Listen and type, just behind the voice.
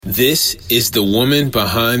This is The Woman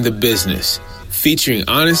Behind the Business, featuring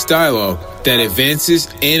honest dialogue that advances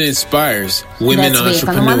and inspires women entrepreneurs.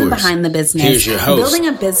 On The Woman Behind the Business. Here's your host, building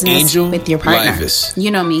a business Angel with your partner. Livas.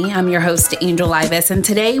 You know me, I'm your host, Angel Livas, and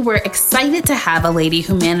today we're excited to have a lady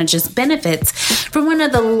who manages benefits for one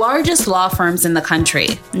of the largest law firms in the country.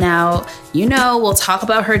 Now, we'll talk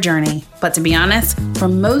about her journey, but to be honest, we're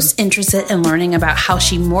most interested in learning about how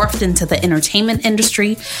she morphed into the entertainment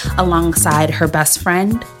industry alongside her best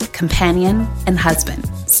friend, companion, and husband,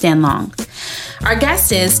 Stan Long. Our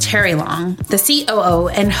guest is Terri Long, the COO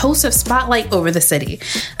and host of Spotlight Over the City,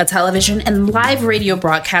 a television and live radio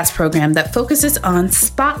broadcast program that focuses on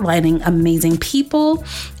spotlighting amazing people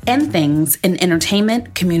and things in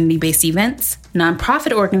entertainment, community-based events,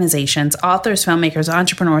 nonprofit organizations, authors, filmmakers,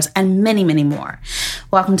 entrepreneurs, and many, many more.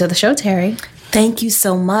 Welcome to the show, Terri. Thank you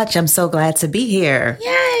so much. I'm so glad to be here.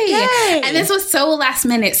 Yay! And this was so last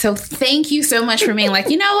minute. So thank you so much for being like,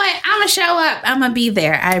 you know what? I'm going to show up. I'm going to be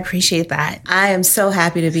there. I appreciate that. I am so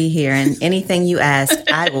happy to be here. And anything you ask,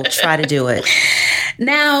 I will try to do it.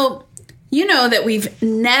 Now, you know that we've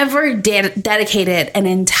never dedicated an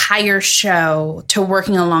entire show to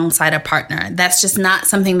working alongside a partner. That's just not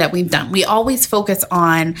something that we've done. We always focus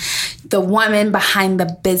on the woman behind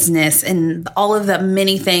the business and all of the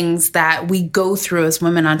many things that we go through as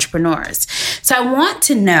women entrepreneurs. So I want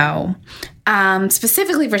to know,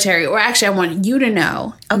 specifically for Terri, or actually I want you to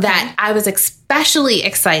know that I was especially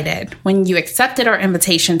excited when you accepted our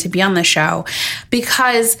invitation to be on the show,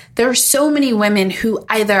 because there are so many women who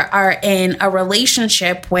either are in a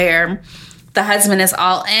relationship where the husband is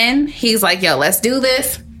all in. He's like, yo, let's do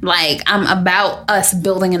this. Like, I'm about us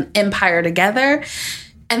building an empire together.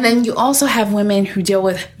 And then you also have women who deal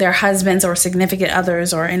with their husbands or significant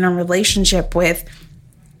others or in a relationship with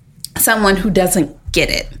someone who doesn't get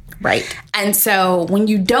it. Right. And so when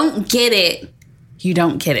you don't get it, you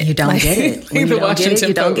don't get it. You don't get it. When you don't get it,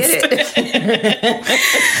 you don't get it.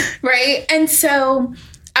 Right? And so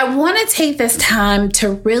I want to take this time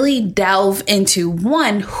to really delve into,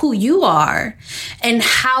 one, who you are and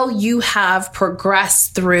how you have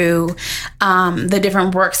progressed through the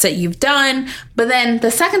different works that you've done. But then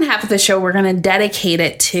the second half of the show, we're going to dedicate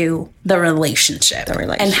it to the relationship.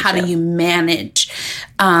 And how do you manage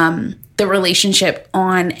the relationship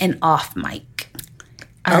on and off mic.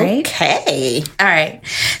 All right? Okay. All right.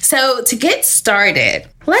 So to get started,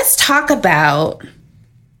 let's talk about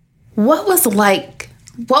what was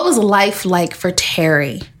life like for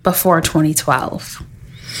Terri before 2012?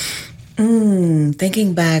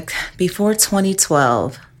 Thinking back, before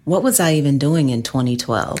 2012, what was I even doing in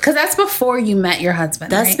 2012? Because that's before you met your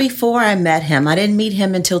husband, That's right? before I met him. I didn't meet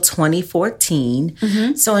him until 2014.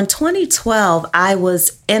 Mm-hmm. So in 2012, I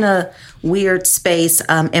was in a weird space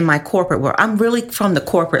in my corporate world. I'm really from the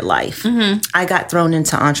corporate life. Mm-hmm. I got thrown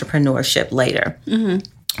into entrepreneurship later. Mm-hmm.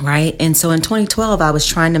 Right. And so in 2012, I was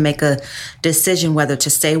trying to make a decision whether to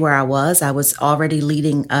stay where I was. I was already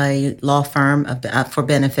leading a law firm for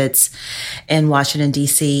benefits in Washington,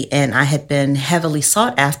 D.C., and I had been heavily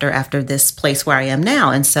sought after this place where I am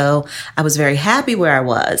now. And so I was very happy where I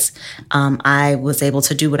was. I was able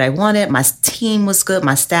to do what I wanted. My team was good.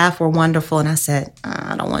 My staff were wonderful. And I said,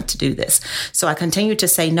 I don't want to do this. So I continued to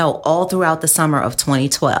say no all throughout the summer of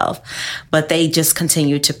 2012. But they just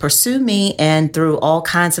continued to pursue me and threw all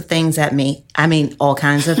kinds of things at me. I mean, all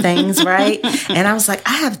kinds of things, right? And I was like,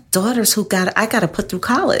 I have daughters I got to put through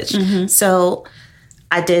college. Mm-hmm. So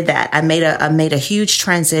I did that. I made a huge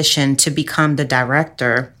transition to become the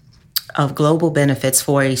director of global benefits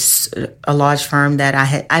for a large firm that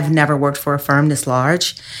I've never worked for a firm this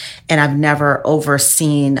large, and I've never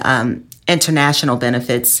overseen international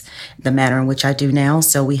benefits the manner in which I do now.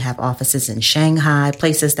 So we have offices in Shanghai,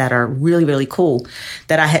 places that are really, really cool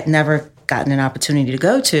that I had never gotten an opportunity to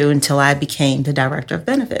go to until I became the director of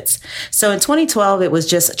benefits. So in 2012, it was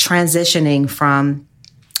just transitioning from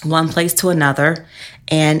one place to another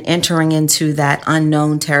and entering into that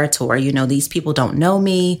unknown territory. These people don't know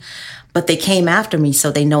me, but they came after me,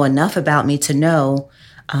 so they know enough about me to know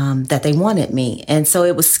that they wanted me. And so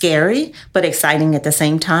it was scary, but exciting at the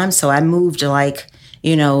same time. So I moved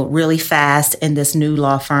really fast in this new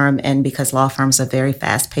law firm, and because law firms are very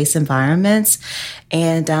fast-paced environments.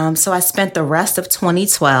 And so I spent the rest of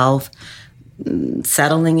 2012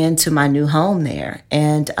 settling into my new home there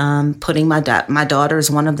and putting my daughters,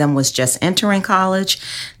 one of them was just entering college.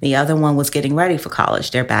 The other one was getting ready for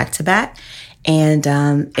college. They're back to back. And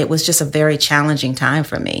it was just a very challenging time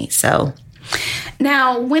for me. So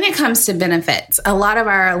now, when it comes to benefits, a lot of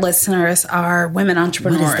our listeners are women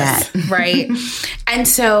entrepreneurs, what is that? Right? And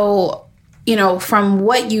so, from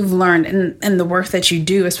what you've learned in the work that you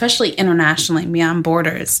do, especially internationally, beyond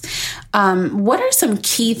borders, what are some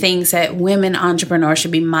key things that women entrepreneurs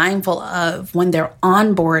should be mindful of when they're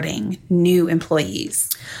onboarding new employees?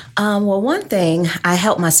 Well, one thing, I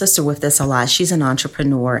help my sister with this a lot. She's an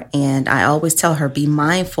entrepreneur, and I always tell her, be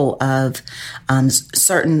mindful of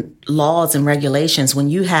certain laws and regulations. When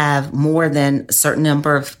you have more than a certain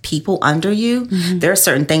number of people under you, there are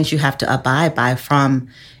certain things you have to abide by from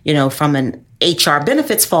an HR.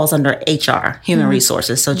 Benefits falls under HR, human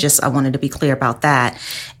resources. So I wanted to be clear about that.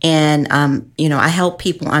 And, I help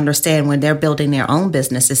people understand when they're building their own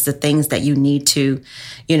businesses, the things that you need to,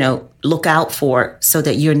 look out for so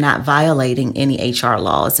that you're not violating any HR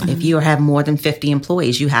laws. If you have more than 50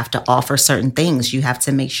 employees, you have to offer certain things. You have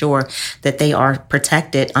to make sure that they are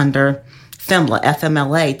protected under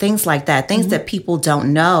FMLA, things like that, things that people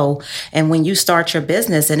don't know. And when you start your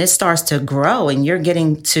business and it starts to grow and you're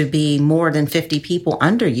getting to be more than 50 people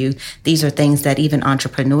under you, these are things that even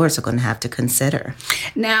entrepreneurs are going to have to consider.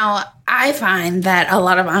 Now, I find that a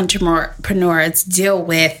lot of entrepreneurs deal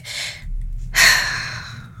with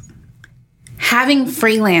having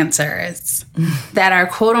freelancers that are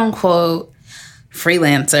quote unquote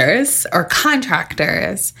freelancers or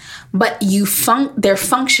contractors, but they're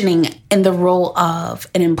functioning in the role of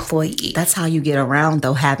an employee. That's how you get around,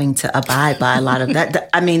 though, having to abide by a lot of that.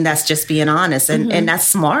 I mean, that's just being honest, and that's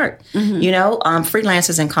smart.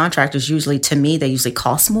 Freelancers and contractors to me, they usually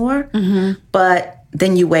cost more, but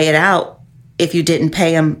then you weigh it out. If you didn't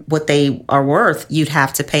pay them what they are worth, you'd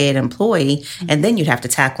have to pay an employee, and then you'd have to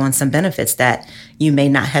tack on some benefits that you may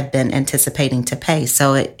not have been anticipating to pay.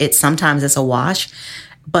 So it sometimes it's a wash,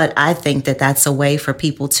 but I think that that's a way for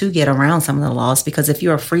people to get around some of the laws, because if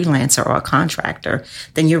you're a freelancer or a contractor,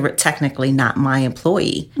 then you're technically not my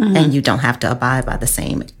employee, and you don't have to abide by the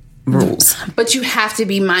same rules. But you have to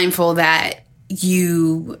be mindful that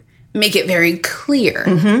you make it very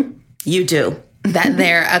clear. You do. That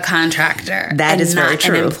they're a contractor. That is very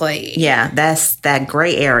true. An employee. Yeah, that's that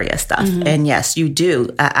gray area stuff. And yes, you do.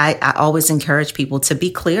 I always encourage people to be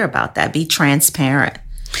clear about that. Be transparent.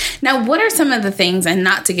 Now, what are some of the things, and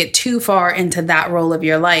not to get too far into that role of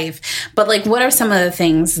your life, but what are some of the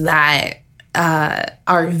things that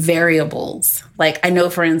are variables? I know,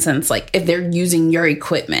 for instance, if they're using your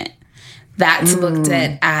equipment, that's looked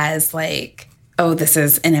at as oh, this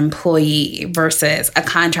is an employee versus a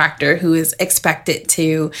contractor who is expected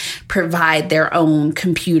to provide their own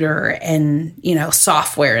computer and,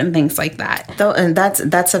 software and things like that. And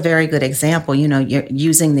that's a very good example. You're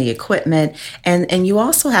using the equipment, and you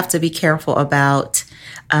also have to be careful about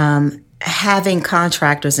having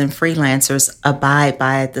contractors and freelancers abide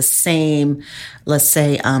by the same, let's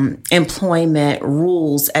say, employment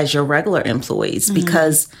rules as your regular employees,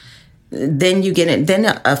 because then you get it. Then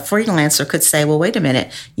a freelancer could say, well, wait a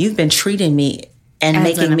minute, you've been treating me and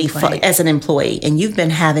making me as an employee, and you've been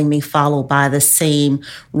having me follow by the same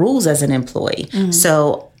rules as an employee.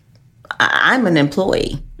 So I'm an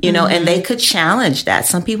employee, and they could challenge that.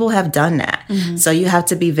 Some people have done that. So you have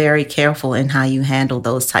to be very careful in how you handle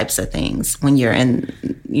those types of things when you're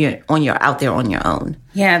out there on your own.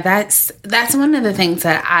 Yeah, that's one of the things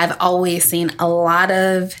that I've always seen a lot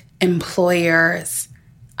of employers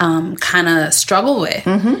kind of struggle with,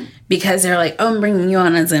 because they're like, oh, I'm bringing you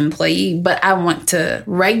on as an employee, but I want to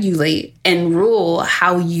regulate and rule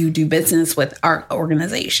how you do business with our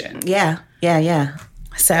organization. Yeah.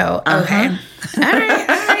 So, okay. All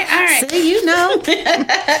right. See, you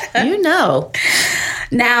know.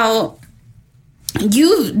 Now,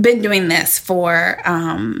 you've been doing this for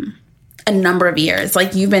a number of years.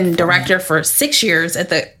 You've been director for 6 years at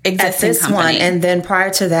the existing company. And then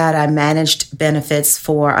prior to that, I managed benefits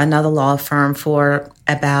for another law firm for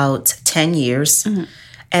about 10 years.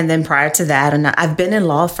 And then prior to that, and I've been in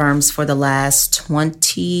law firms for the last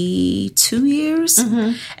 22 years.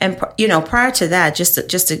 And, prior to that, just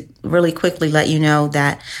to really quickly let you know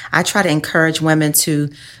that I try to encourage women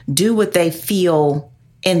to do what they feel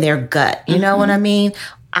in their gut. You know what I mean?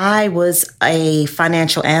 I was a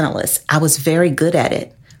financial analyst. I was very good at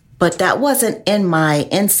it, but that wasn't in my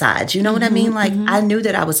insides. You know what I mean? I knew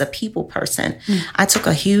that I was a people person. I took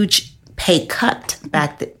a huge pay cut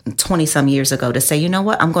back 20 some years ago to say, you know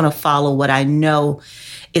what? I'm going to follow what I know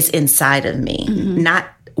is inside of me, not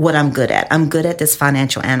what I'm good at. I'm good at this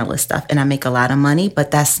financial analyst stuff, and I make a lot of money,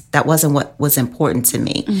 but that wasn't what was important to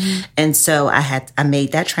me. And so I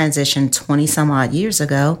made that transition 20 some odd years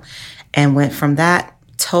ago, and went from that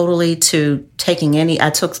totally to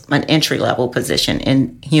I took an entry level position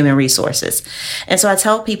in human resources. And so I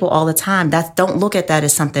tell people all the time that don't look at that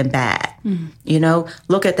as something bad.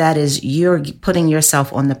 Look at that as you're putting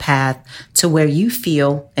yourself on the path to where you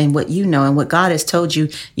feel and what you know and what God has told you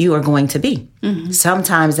you are going to be.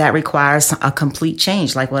 Sometimes that requires a complete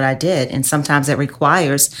change like what I did. And sometimes it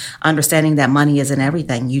requires understanding that money isn't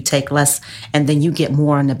everything. You take less and then you get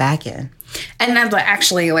more on the back end. And that's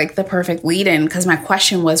actually like the perfect lead in, because my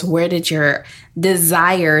question was, where did your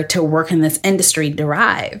desire to work in this industry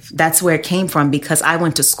derive? That's where it came from, because I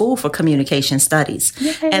went to school for communication studies.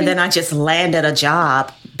 Yay. And then I just landed a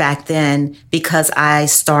job back then because I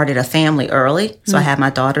started a family early. So I had my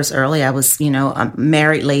daughters early. I was, a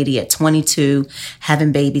married lady at 22,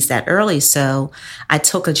 having babies that early. So I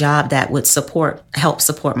took a job that would help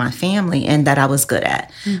support my family and that I was good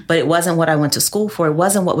at. But it wasn't what I went to school for. It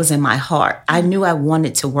wasn't what was in my heart. I knew I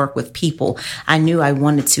wanted to work with people. I knew I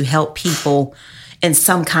wanted to help people in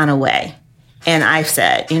some kind of way. And I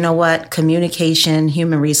said, you know what? Communication,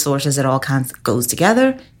 human resources, it all kinds goes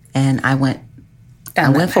together. And I went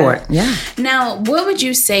for it. Yeah. Now, what would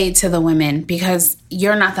you say to the women? Because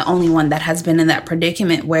you're not the only one that has been in that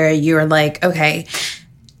predicament where you're like, okay,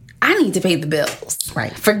 I need to pay the bills.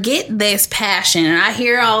 Right. Forget this passion. And I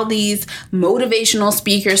hear all these motivational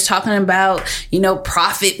speakers talking about,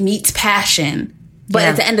 profit meets passion. But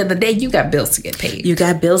at the end of the day, you got bills to get paid. You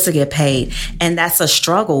got bills to get paid. And that's a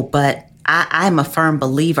struggle. But I'm a firm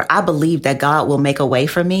believer. I believe that God will make a way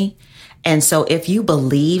for me. And so if you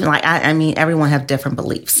believe, everyone have different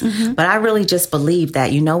beliefs, but I really just believe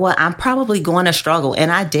that, you know what, I'm probably going to struggle.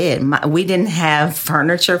 And I did. We didn't have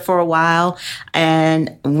furniture for a while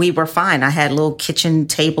and we were fine. I had little kitchen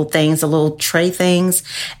table things, the little tray things,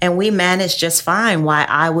 and we managed just fine while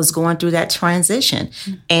I was going through that transition.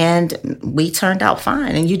 And we turned out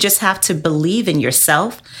fine. And you just have to believe in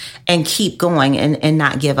yourself and keep going and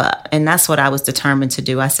not give up. And that's what I was determined to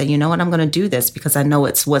do. I said, you know what, I'm going to do this because I know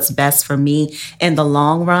it's what's best for me in the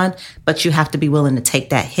long run, but you have to be willing to take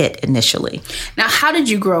that hit initially. Now, how did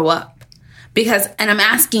you grow up? And I'm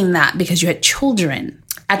asking that because you had children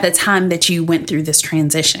at the time that you went through this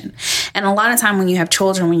transition. And a lot of time when you have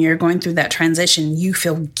children, when you're going through that transition, you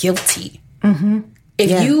feel guilty.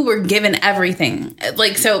 If you were given everything,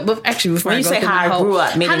 before when you say how I grew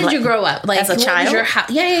up, how did you grow up? As a child?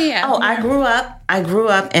 Yeah. Oh, I grew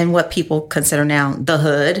up in what people consider now the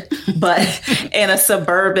hood, but in a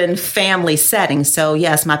suburban family setting. So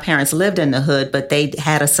yes, my parents lived in the hood, but they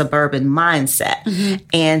had a suburban mindset.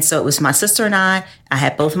 And so it was my sister and I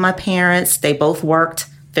had both of my parents. They both worked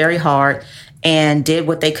very hard and did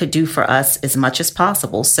what they could do for us as much as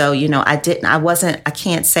possible. So, I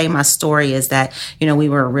can't say my story is that,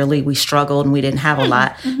 we struggled and we didn't have a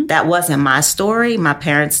lot. That wasn't my story. My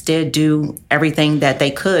parents did do everything that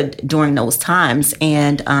they could during those times.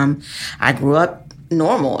 And I grew up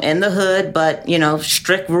normal in the hood, but,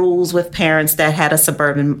 strict rules with parents that had a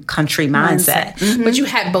suburban country mindset. But you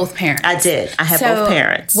had both parents. I did. I had both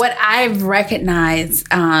parents. What I've recognized,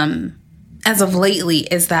 as of lately,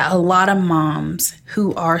 is that a lot of moms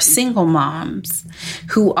who are single moms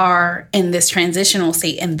who are in this transitional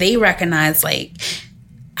state and they recognize I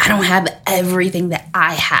don't have everything that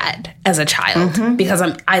I had as a child because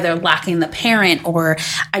I'm either lacking the parent or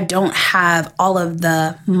I don't have all of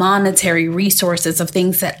the monetary resources of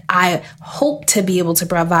things that I hope to be able to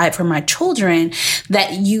provide for my children,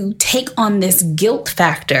 that you take on this guilt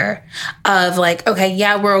factor of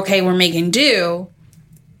we're making do.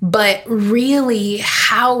 But really,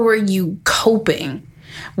 how were you coping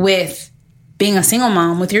with being a single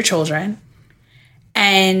mom with your children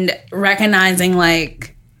and recognizing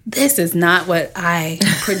this is not what I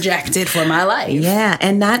projected for my life? Yeah.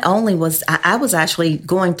 And not only was I was actually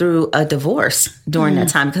going through a divorce during that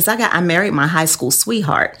time because I married my high school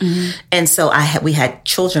sweetheart. And so we had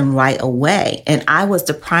children right away. And I was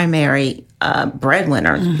the primary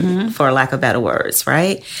breadwinner, for lack of better words,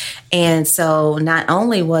 right? And so not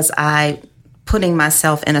only was I putting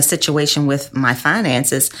myself in a situation with my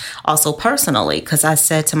finances, also personally, because I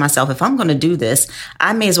said to myself, if I'm going to do this,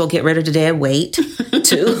 I may as well get rid of the dead weight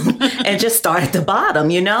too and just start at the bottom,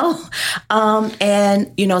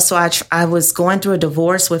 So I was going through a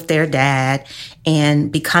divorce with their dad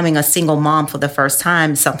and becoming a single mom for the first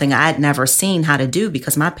time, something I'd never seen how to do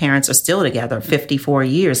because my parents are still together 54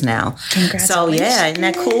 years now. So yeah, isn't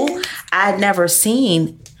that cool? I'd never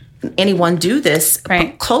seen anyone do this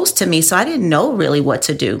close to me. So I didn't know really what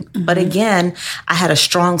to do. But again, I had a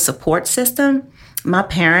strong support system. My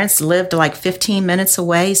parents lived 15 minutes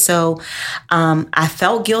away. So I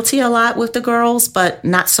felt guilty a lot with the girls, but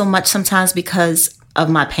not so much sometimes because of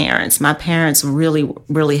my parents. My parents really,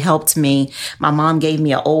 really helped me. My mom gave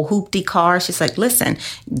me an old hoopty car. She's like, listen,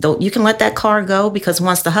 you can let that car go, because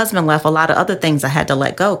once the husband left, a lot of other things I had to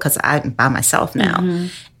let go because I'm by myself now. Mm-hmm.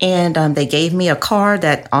 And they gave me a car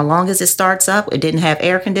that, as long as it starts up, it didn't have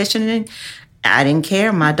air conditioning. I didn't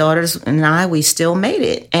care. My daughters and I, we still made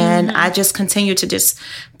it. And I just continued to just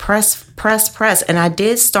press. And I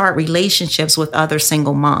did start relationships with other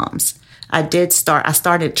single moms. I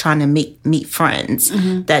started trying to meet friends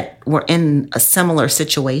that were in a similar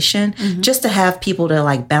situation, just to have people to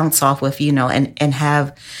like bounce off with, and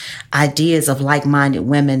have ideas of like-minded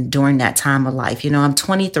women during that time of life. I'm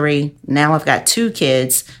 23. Now I've got 2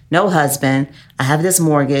 kids, no husband. I have this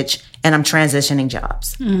mortgage, and I'm transitioning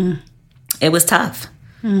jobs. It was tough.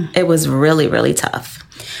 It was really, really tough.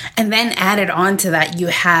 And then added on to that, you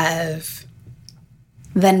have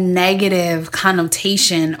the negative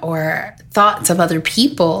connotation or thoughts of other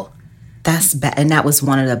people. That's bad. And that was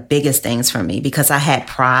one of the biggest things for me, because I had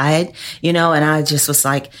pride, and I just was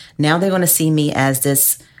like, now they're going to see me as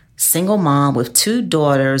this single mom with 2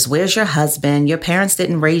 daughters. Where's your husband? Your parents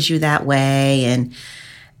didn't raise you that way. And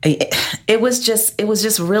it was just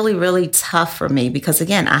really, really tough for me, because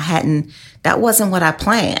again, that wasn't what I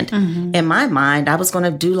planned. In my mind, I was going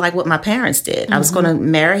to do like what my parents did. I was going to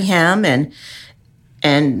marry him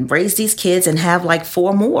and raise these kids and have like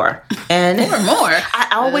 4 more. And 4 more? I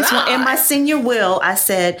always, in my senior will, I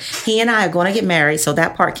said, he and I are going to get married. So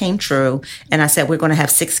that part came true. And I said, we're going to have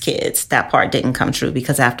 6 kids. That part didn't come true,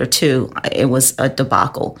 because after 2, it was a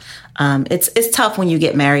debacle. It's tough when you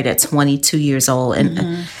get married at 22 years old.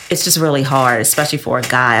 And it's just really hard, especially for a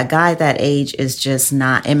guy. A guy that age is just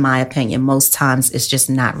not, in my opinion, most times it's just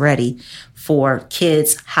not ready for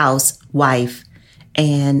kids, house, wife,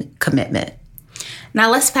 and commitment. Now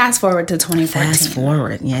let's fast forward to 2014. Fast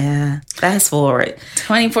forward, yeah. Fast forward.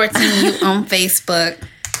 2014, you on Facebook.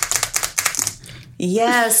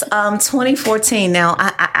 Yes, 2014. Now,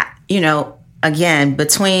 I again,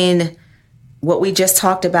 between what we just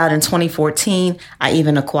talked about in 2014, I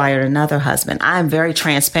even acquired another husband. I'm very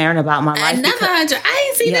transparent about my life. Another husband? I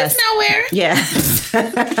ain't seen this nowhere. Yeah.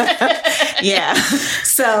 Yeah.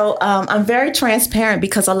 So I'm very transparent,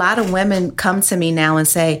 because a lot of women come to me now and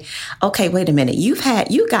say, okay, wait a minute. You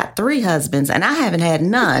got 3 husbands and I haven't had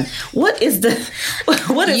none. What is going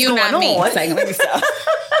on? Let me stop.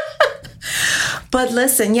 But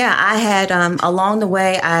listen, yeah, I had, along the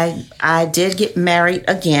way, I did get married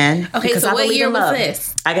again. Okay, so what year was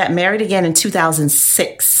this? I got married again in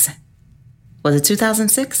 2006. Was it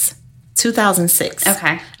 2006? 2006.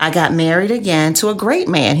 Okay. I got married again to a great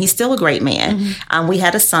man. He's still a great man. We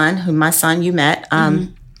had a son, my son you met.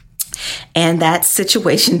 And that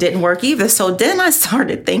situation didn't work either. So then I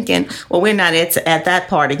started thinking, well, we're not at that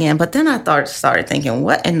part again. But then I started thinking,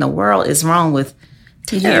 what in the world is wrong with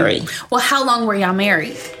Terri? Well, how long were y'all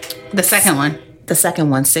married? The second one? The second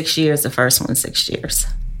one, 6 years. The first one, 6 years.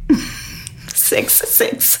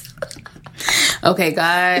 6. Okay,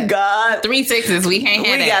 God. 3 6s. We can't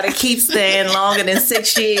have that. We got to keep staying longer than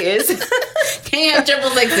 6 years. Can't have triple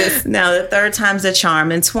 6s. Now, the third time's a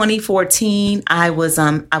charm. In 2014, I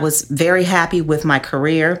was very happy with my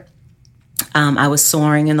career. I was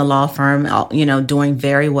soaring in the law firm, doing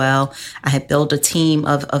very well. I had built a team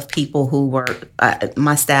of people who were,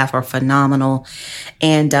 my staff are phenomenal.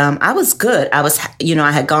 And I was good. I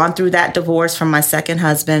had gone through that divorce from my second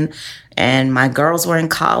husband, and my girls were in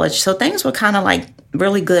college. So things were kind of like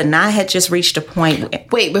really good. And I had just reached a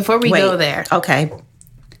point. Wait, before we go there. Okay.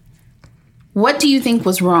 What do you think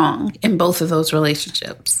was wrong in both of those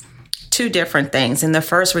relationships? 2 different things. In the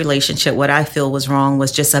first relationship, what I feel was wrong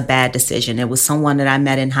was just a bad decision. It was someone that I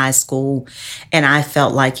met in high school, and I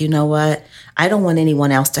felt like, you know what? I don't want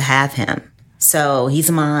anyone else to have him. So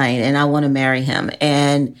he's mine, and I want to marry him.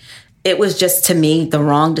 And it was just, to me, the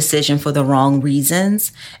wrong decision for the wrong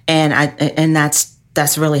reasons. And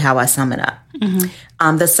that's really how I sum it up.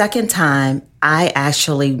 The second time, I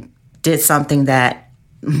actually did something that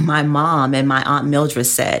my mom and my Aunt Mildred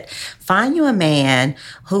said: find you a man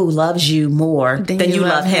who loves you more than you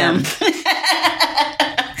love him.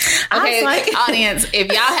 Okay, audience, if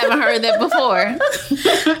y'all haven't heard that before.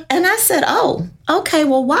 And I said, oh, okay,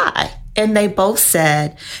 well, why? And they both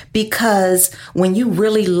said, because when you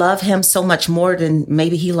really love him so much more than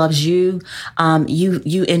maybe he loves you,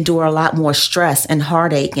 you endure a lot more stress and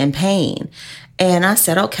heartache and pain. And I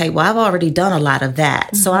said, okay, well, I've already done a lot of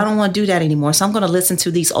that. So I don't want to do that anymore. So I'm going to listen to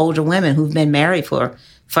these older women who've been married for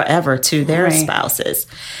forever to their spouses.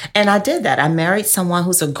 And I did that. I married someone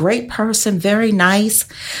who's a great person, very nice.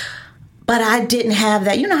 But I didn't have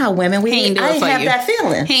that. You know how women, I didn't have that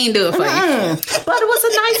feeling. He ain't do it for you. But it was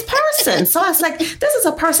a nice person. So I was like, this is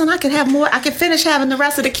a person I could have more. I could finish having the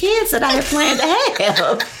rest of the kids that I had planned to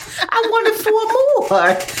have. I wanted 4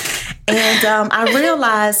 more. And I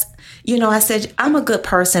realized, I said, I'm a good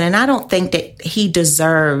person. And I don't think that he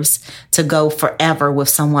deserves to go forever with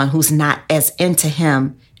someone who's not as into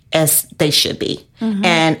him as they should be. Mm-hmm.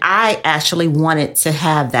 And I actually wanted to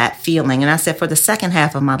have that feeling. And I said, for the second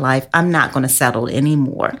half of my life, I'm not going to settle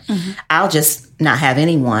anymore. Mm-hmm. I'll just not have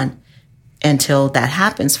anyone until that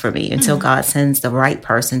happens for me, until God sends the right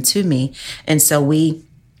person to me. And so we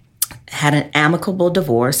had an amicable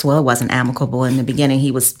divorce. Well, it wasn't amicable in the beginning.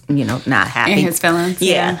 He was, not happy. In his feelings.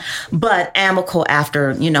 Yeah. But amicable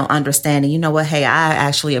after, understanding, hey, I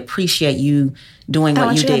actually appreciate you doing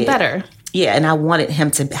what you did. Better. Yeah, and I wanted him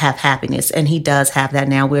to have happiness, and he does have that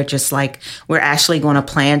now. We're just we're actually going to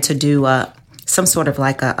plan to do some sort of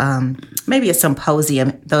maybe a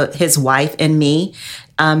symposium. His wife and me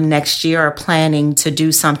next year are planning to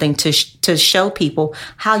do something to show people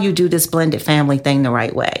how you do this blended family thing the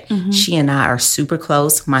right way. Mm-hmm. She and I are super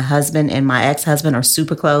close. My husband and my ex-husband are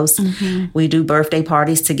super close. Mm-hmm. We do birthday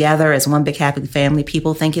parties together as one big happy family.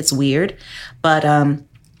 People think it's weird, but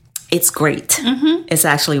it's great. Mm-hmm. It's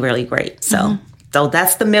actually really great. So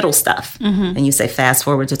that's the middle stuff. Mm-hmm. And you say fast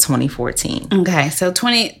forward to 2014. Okay. So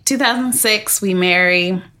 2006, we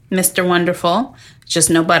marry Mr. Wonderful. Just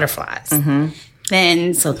no butterflies. Mm-hmm.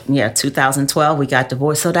 Then 2012, we got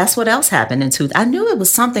divorced. So that's what else happened I knew it was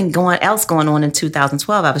something else going on in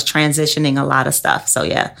 2012. I was transitioning a lot of stuff. So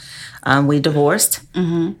we divorced.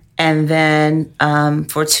 Mm-hmm. And then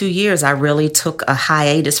for 2 years, I really took a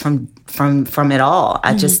hiatus from it all.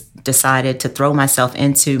 I just decided to throw myself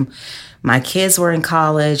into, my kids were in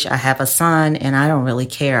college. I have a son, and I don't really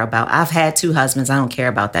care I've had 2 husbands. I don't care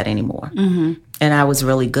about that anymore. Mm-hmm. And I was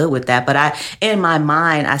really good with that. But in my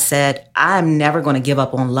mind, I said, I'm never going to give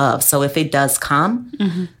up on love. So if it does come,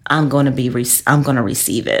 I'm going to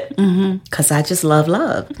receive it because I just love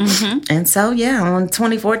love. Mm-hmm. And so, on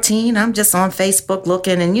 2014, I'm just on Facebook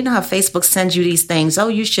looking, and you know how Facebook sends you these things. Oh,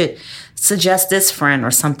 you should suggest this friend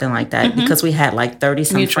or something like that, because we had 30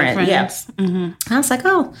 some friends. Yes. Mm-hmm. I was like,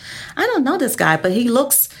 oh, I don't know this guy, but he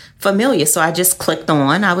looks familiar. So I just clicked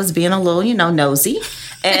on. I was being a little, nosy.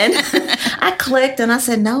 And I clicked and I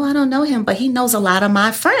said, no, I don't know him, but he knows a lot of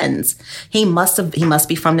my friends. He must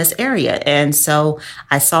be from this area. And so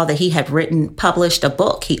I saw that he had published a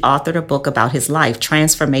book. He authored a book about his life,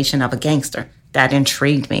 Transformation of a Gangster. That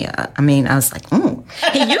intrigued me. I was like,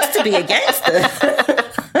 he used to be a gangster,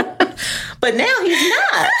 but now he's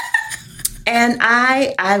not. And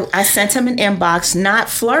I sent him an inbox, not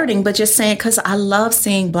flirting, but just saying, because I love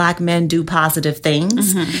seeing Black men do positive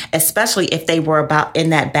things, especially if they were in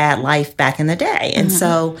that bad life back in the day. And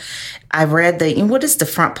so I read what is the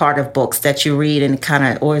front part of books that you read and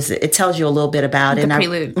it tells you a little bit about it. The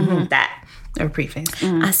prelude. That. Or preface.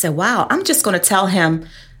 I said, wow, I'm just going to tell him,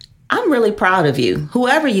 I'm really proud of you.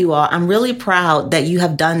 Whoever you are, I'm really proud that you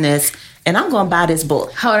have done this. And I'm going to buy this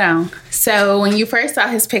book. Hold on. So when you first saw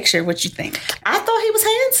his picture, what you think? I thought he was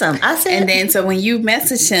handsome. I said. And then so when you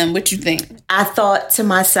messaged him, what you think? I thought to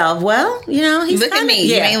myself, well, he's look at me.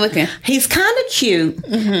 Yeah, you ain't looking. He's kind of cute.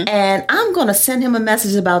 Mm-hmm. And I'm going to send him a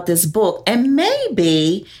message about this book. And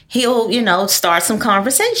maybe he'll, start some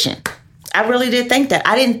conversation. I really did think that.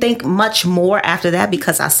 I didn't think much more after that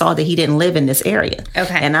because I saw that he didn't live in this area.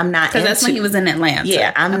 Okay. And I'm not because that's when he was in Atlanta.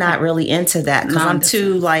 Yeah, I'm not really into that because I'm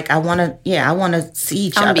too I want to see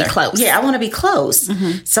each other. I want to be close. Yeah, I want to be close.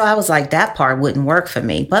 Mm-hmm. So I was like, that part wouldn't work for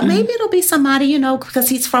me. But maybe it'll be somebody, because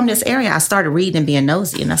he's from this area. I started reading and being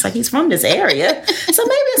nosy. And I was like, he's from this area. So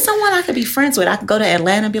maybe it's someone I could be friends with. I could go to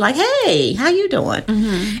Atlanta and be like, hey, how you doing?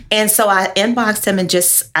 Mm-hmm. And so I inboxed him and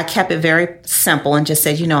I kept it very simple and just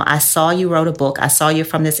said, I saw you wrote a book. I saw you're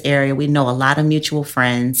from this area. We know a lot of mutual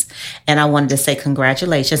friends. And I wanted to say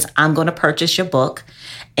congratulations. I'm going to purchase your book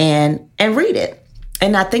and read it.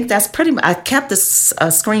 And I think that's pretty much, I kept the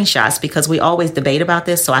screenshots because we always debate about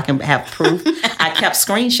this so I can have proof. I kept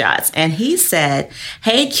screenshots. And he said,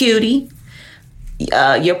 hey, cutie,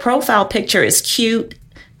 your profile picture is cute.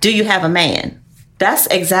 Do you have a man? That's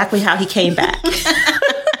exactly how he came back.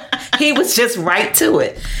 He was just right to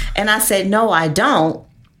it. And I said, no, I don't.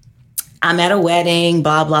 I'm at a wedding,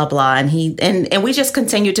 blah, blah, blah. And we just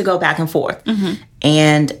continued to go back and forth. Mm-hmm.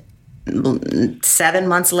 And 7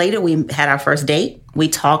 months later, we had our first date. We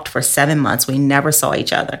talked for 7 months. We never saw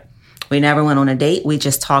each other. We never went on a date. We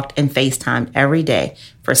just talked and FaceTimed every day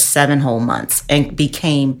for 7 whole months and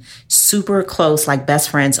became super close, like best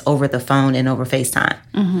friends over the phone and over FaceTime.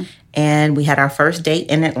 Mm-hmm. And we had our first date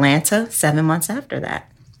in Atlanta 7 months after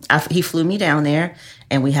that. he flew me down there,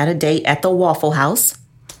 and we had a date at the Waffle House.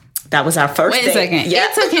 That was our first date. Wait a second. Yeah.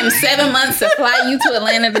 It took him 7 months to fly you to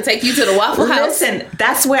Atlanta to take you to the Waffle House. Listen,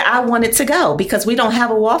 that's where I wanted to go because we don't have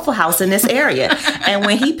a Waffle House in this area. And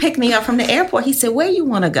when he picked me up from the airport, he said, "Where you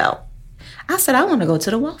want to go?" I said, "I want to go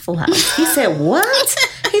to the Waffle House." He said, "What?"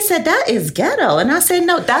 He said, "That is ghetto." And I said,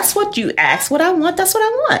 "No, that's what you asked. What I want, that's what I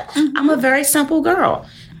want." Mm-hmm. I'm a very simple girl.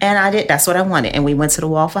 And I did. That's what I wanted. And we went to the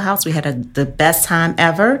Waffle House. We had the best time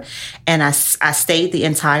ever. And I stayed the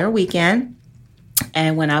entire weekend.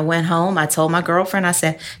 And when I went home, I told my girlfriend, I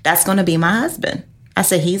said, "That's going to be my husband." I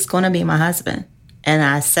said, "He's going to be my husband." And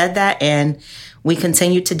I said that, and we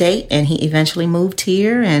continued to date, and he eventually moved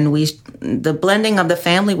here. And the blending of the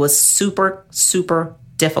family was super, super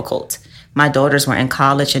difficult. My daughters were in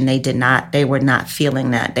college, and they were not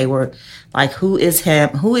feeling that. They were like, who is him?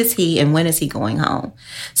 Who is he? And when is he going home?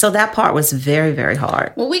 So that part was very, very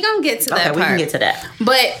hard. Well, we're going to get to that part. We can get to that.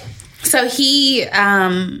 But so he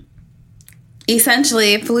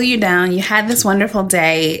essentially flew you down. You had this wonderful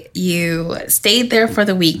day. You stayed there for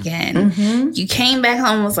the weekend. Mm-hmm. You came back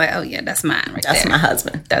home and was like, "Oh, yeah, that's mine right That's there. my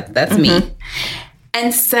husband. That's mm-hmm. me."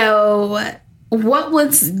 And so what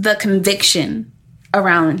was the conviction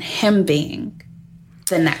around him being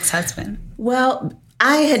the next husband? Well,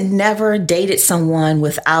 I had never dated someone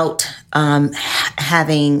without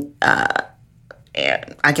having,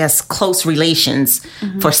 I guess, close relations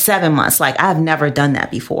mm-hmm. for 7 months. Like, I've never done that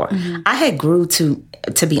before. Mm-hmm. I had grew to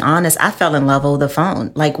be honest, I fell in love over the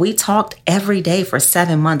phone. Like, we talked every day for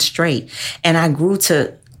 7 months straight. And I grew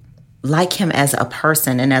to like him as a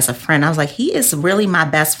person and as a friend. I was like, he is really my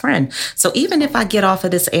best friend. So even if I get off of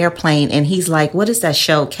this airplane and he's like, what is that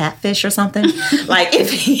show, Catfish or something? Like,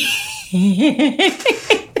 if he...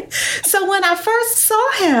 So when I first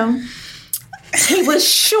saw him, he was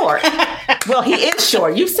short. Well, he is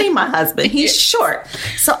short. You've seen my husband. He's short.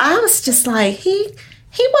 So I was just like, he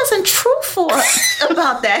wasn't truthful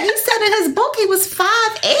about that. He said in his book he was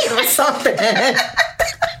 5'8" or something.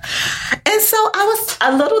 And so I was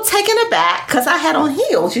a little taken aback because I had on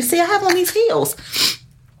heels. You see, I have on these heels.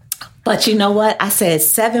 But you know what? I said,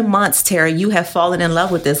 7 months, Terri, you have fallen in love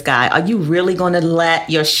with this guy. Are you really going to let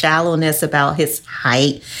your shallowness about his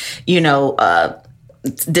height,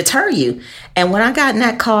 deter you? And when I got in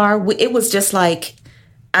that car, it was just like,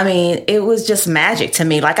 it was just magic to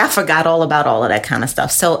me. Like, I forgot all about all of that kind of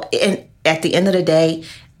stuff. So at the end of the day,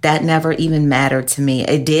 that never even mattered to me.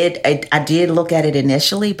 It did. I did look at it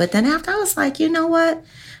initially, but then after I was like, you know what?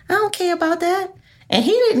 I don't care about that. And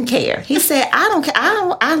he didn't care. He said, I don't care.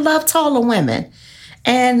 I love taller women.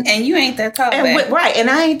 And you ain't that tall. Right. And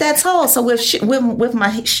I ain't that tall. So with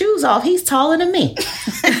my shoes off, he's taller than me.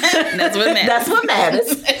 That's what matters. That's what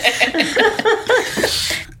matters.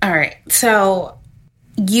 All right. So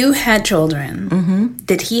you had children. Mm-hmm.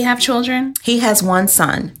 Did he have children? He has one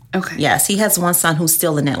son. Okay. Yes, he has one son who's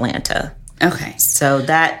still in Atlanta. Okay. So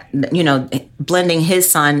that, blending his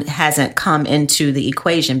son hasn't come into the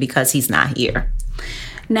equation because he's not here.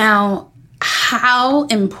 Now, how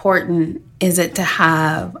important is it to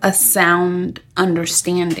have a sound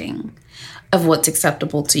understanding of what's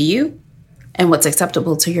acceptable to you and what's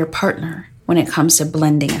acceptable to your partner when it comes to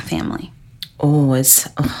blending a family? Oh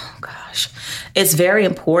gosh. It's very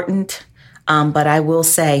important. But I will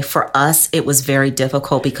say for us, it was very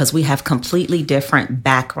difficult because we have completely different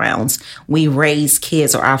backgrounds. We raise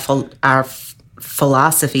kids, or our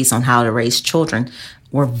philosophies on how to raise children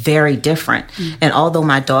were very different. Mm-hmm. And although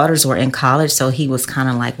my daughters were in college, so he was kind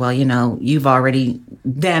of like, well, you've already,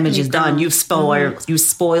 damage is done. You've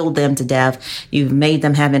spoiled them to death. You've made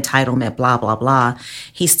them have entitlement, blah, blah, blah.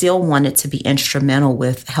 He still wanted to be instrumental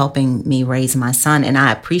with helping me raise my son. And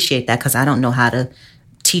I appreciate that because I don't know how to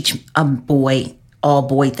teach a boy all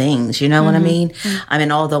boy things, you know mm-hmm. what I mean?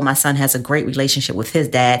 Mm-hmm. Although my son has a great relationship with his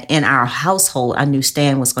dad, in our household, I knew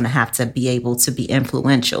Stan was going to have to be able to be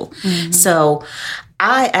influential. Mm-hmm. So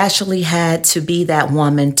I actually had to be that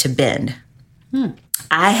woman to bend.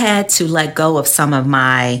 I had to let go of some of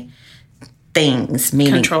my things,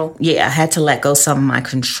 meaning control. Yeah, I had to let go some of my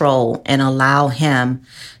control and allow him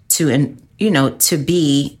to, to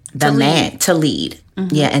be the man to lead.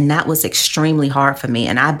 Mm-hmm. Yeah, and that was extremely hard for me.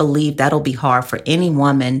 And I believe that'll be hard for any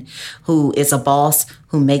woman who is a boss,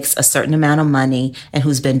 who makes a certain amount of money and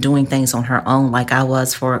who's been doing things on her own like I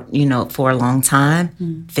was for a long time.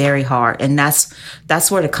 Mm-hmm. Very hard. And that's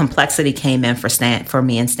where the complexity came in for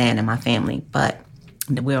me and Stan and my family. But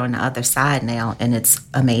we're on the other side now, and it's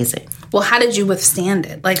amazing. Well, how did you withstand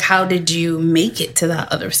it? Like, how did you make it to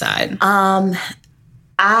the other side?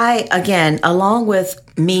 again, along with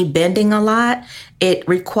me bending a lot, it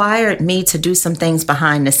required me to do some things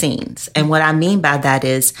behind the scenes. And what I mean by that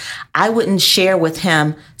is I wouldn't share with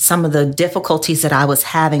him some of the difficulties that I was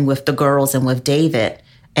having with the girls and with David,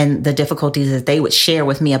 and the difficulties that they would share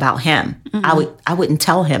with me about him. Mm-hmm. I wouldn't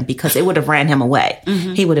tell him because it would have ran him away.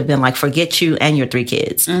 Mm-hmm. He would have been like, forget you and your 3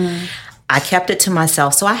 kids. Mm-hmm. I kept it to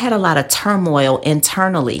myself. So I had a lot of turmoil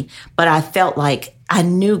internally, but I felt like I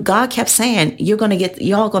knew God kept saying, y'all going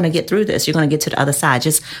to get through this. You're going to get to the other side.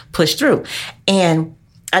 Just push through. And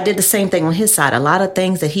I did the same thing on his side. A lot of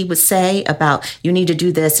things that he would say about, you need to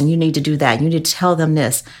do this and you need to do that. You need to tell them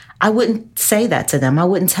this. I wouldn't say that to them. I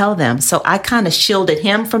wouldn't tell them. So I kind of shielded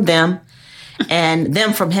him from them and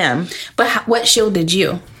them from him. But what shielded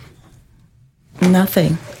you?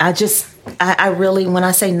 Nothing. I really, when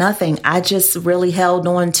I say nothing, I just really held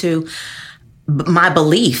on to my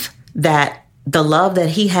belief that the love that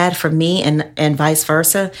he had for me and vice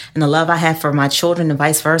versa, and the love I had for my children and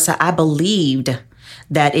vice versa, I believed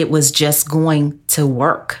that it was just going to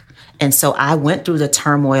work. And so I went through the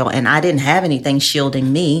turmoil and I didn't have anything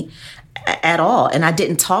shielding me at all. And I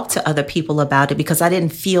didn't talk to other people about it because I didn't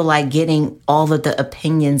feel like getting all of the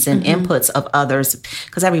opinions and inputs of others,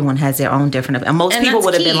 because everyone has their own different. And most people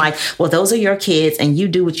would have been like, well, those are your kids and you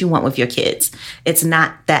do what you want with your kids. It's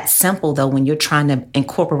not that simple, though, when you're trying to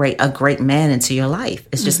incorporate a great man into your life.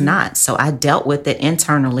 It's just not. So I dealt with it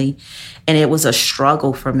internally, and it was a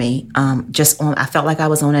struggle for me. I felt like I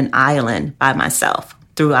was on an island by myself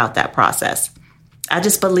throughout that process. I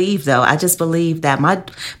just believe that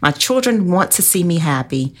my children want to see me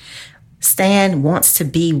happy. Stan wants to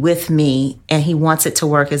be with me, and he wants it to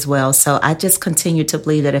work as well. So I just continue to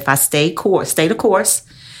believe that if I stay the course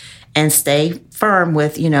and stay firm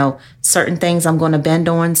with, certain things I'm going to bend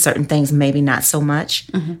on, certain things maybe not so much.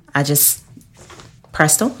 Mm-hmm. I just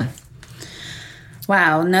pressed on.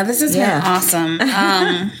 Wow. No, this has been awesome.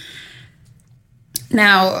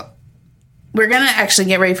 Now, we're going to actually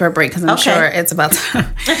get ready for a break because I'm sure it's about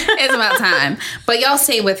time. It's about time. But y'all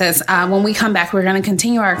stay with us. When we come back, we're going to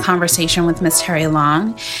continue our conversation with Miss Terri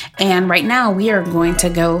Long. And right now, we are going to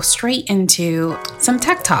go straight into some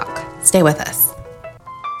tech talk. Stay with us.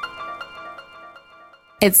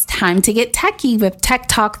 It's time to get techie with Tech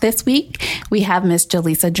Talk this week. We have Miss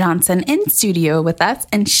Jaleesa Johnson in studio with us,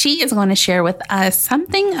 and she is going to share with us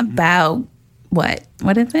something about what?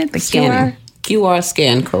 What is it? The Scanning. QR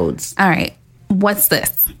scan codes. All right. What's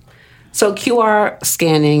this? So QR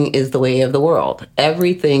scanning is the way of the world.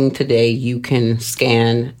 Everything today you can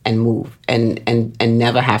scan and move and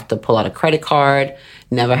never have to pull out a credit card,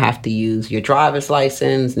 never have to use your driver's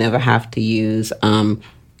license, never have to use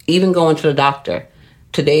even going to the doctor.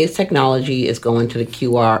 Today's technology is going to the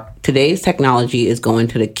QR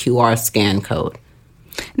scan code.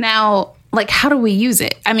 Now, how do we use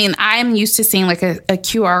it? I mean, I'm used to seeing a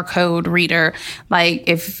QR code reader,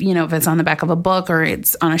 if it's on the back of a book or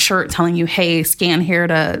it's on a shirt telling you, hey, scan here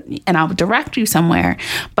and I'll direct you somewhere.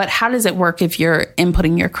 But how does it work if you're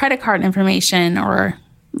inputting your credit card information or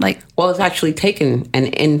Well, it's actually taking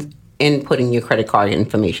and inputting your credit card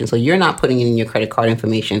information. So you're not putting in your credit card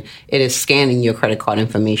information. It is scanning your credit card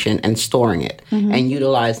information and storing it and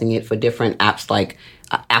utilizing it for different apps like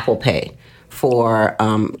Apple Pay, for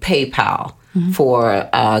PayPal, for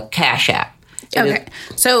Cash App.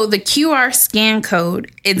 So the QR scan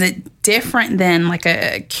code, is it different than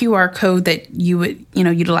a QR code that you would,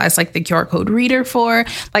 utilize the QR code reader for?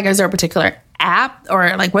 Is there a particular app or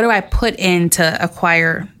what do I put in to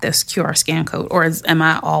acquire this QR scan code, or am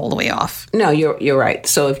I all the way off? No, you're right.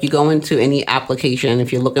 So if you go into any application,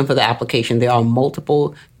 if you're looking for the application, there are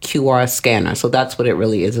multiple QR scanners. So that's what it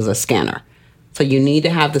really is a scanner. So you need to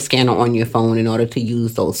have the scanner on your phone in order to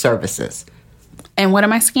use those services. And what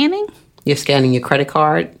am I scanning? You're scanning your credit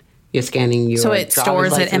card. You're scanning your So it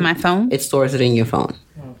stores it in my phone? It stores it in your phone.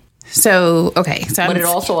 So, okay. But it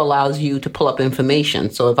also allows you to pull up information.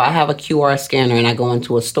 So if I have a QR scanner and I go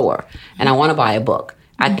into a store and I want to buy a book,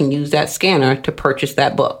 I can use that scanner to purchase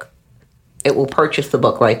that book. It will purchase the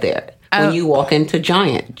book right there. When you walk into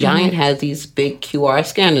Giant has these big QR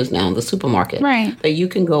scanners now in the supermarket. Right. That you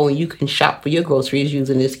can go and you can shop for your groceries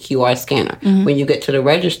using this QR scanner. When you get to the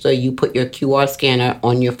register, you put your QR scanner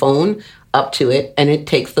on your phone up to it, and it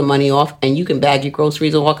takes the money off, and you can bag your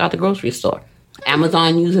groceries and walk out the grocery store.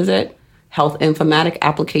 Amazon uses it. Health informatic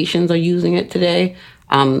applications are using it today.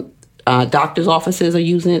 Doctors' offices are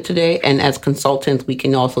using it today. And as consultants, we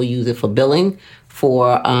can also use it for billing,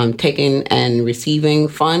 for taking and receiving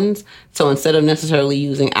funds. So instead of necessarily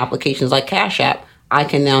using applications like Cash App, I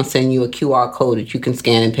can now send you a QR code that you can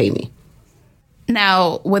scan and pay me.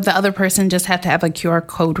 Now, would the other person just have to have a QR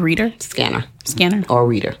code reader? Scanner. Or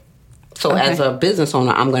reader. So as a business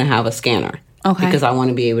owner, I'm going to have a scanner. Okay. Because I want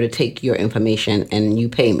to be able to take your information and you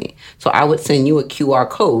pay me. So I would send you a QR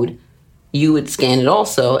code. You would scan it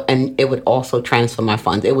also, and it would also transfer my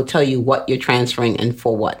funds. It would tell you what you're transferring and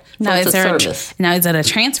for what. So now, it's is there service. Now, is there a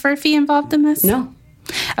transfer fee involved in this? No.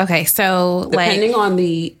 Okay, so depending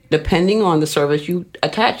on the service you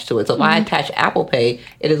attach to it. So if I attach Apple Pay,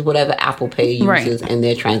 it is whatever Apple Pay uses in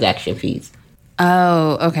their transaction fees.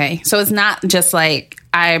 Oh, okay. So it's not just like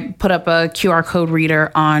I put up a QR code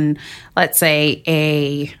reader on, let's say,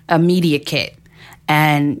 a media kit,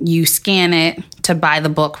 and you scan it to buy the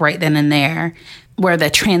book right then and there, where the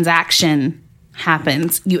transaction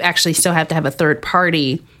happens. You actually still have to have a third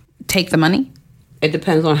party take the money? It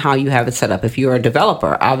depends on how you have it set up. If you're a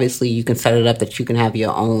developer, obviously you can set it up that you can have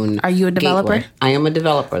your own. Are you a developer? Gateway. I am a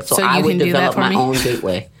developer, so I would develop my own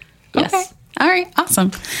gateway. Yes. Okay. All right.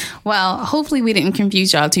 Awesome. Well, hopefully we didn't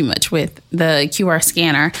confuse y'all too much with the QR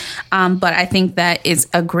scanner. But I think that is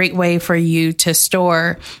a great way for you to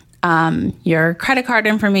store your credit card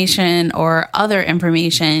information or other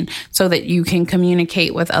information so that you can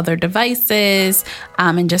communicate with other devices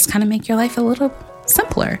and just kind of make your life a little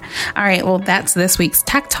simpler. All right. Well, that's this week's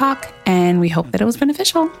Tech Talk, and we hope that it was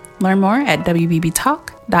beneficial. Learn more at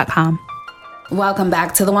WBBTalk.com. Welcome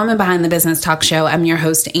back to the Woman Behind the Business Talk Show. I'm your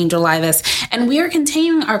host, Angel Livas, and we are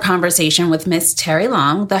continuing our conversation with Miss Terri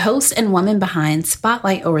Long, the host and woman behind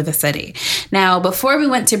Spotlight Over the City. Now, before we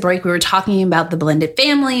went to break, we were talking about the blended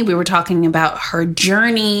family. We were talking about her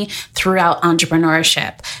journey throughout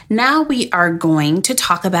entrepreneurship. Now we are going to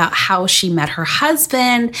talk about how she met her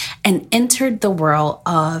husband and entered the world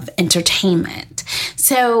of entertainment.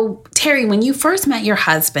 So, Terri, when you first met your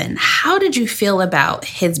husband, how did you feel about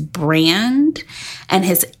his brand and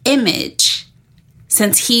his image,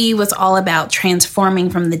 since he was all about transforming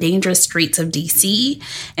from the dangerous streets of DC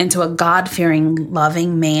into a God-fearing,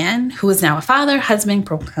 loving man who is now a father, husband,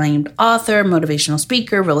 proclaimed author, motivational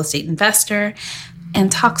speaker, real estate investor,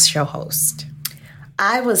 and talk show host?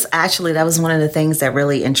 That was one of the things that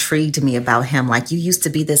really intrigued me about him. Like, you used to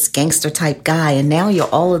be this gangster type guy, and now you're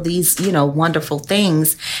all of these, wonderful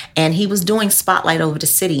things. And he was doing Spotlight Over the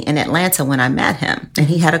City in Atlanta when I met him, and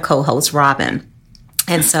he had a co-host, Robin.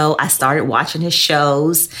 And so I started watching his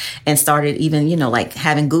shows and started even, like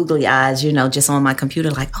having googly eyes, just on my computer,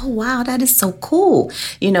 like, oh, wow, that is so cool.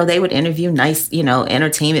 They would interview nice,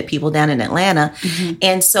 entertainment people down in Atlanta. Mm-hmm.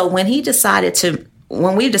 And so when we decided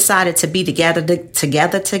to be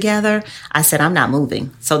together, I said, I'm not moving.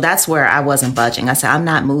 So that's where I wasn't budging. I said, I'm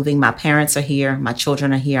not moving. My parents are here. My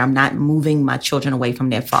children are here. I'm not moving my children away from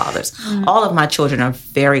their fathers. Mm-hmm. All of my children are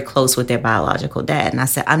very close with their biological dad. And I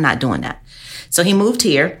said, I'm not doing that. So he moved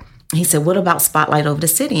here. He said, what about Spotlight Over the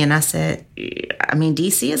City? And I said,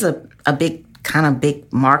 DC is a big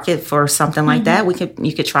market for something like that.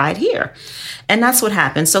 You could try it here. And that's what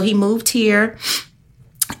happened. So he moved here.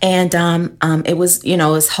 And it was,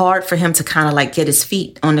 it's hard for him to kind of like get his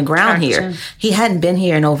feet on the ground here. He hadn't been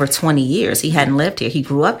here in over 20 years. He hadn't lived here. He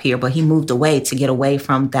grew up here, but he moved away to get away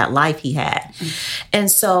from that life he had. Mm-hmm. And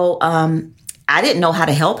so I didn't know how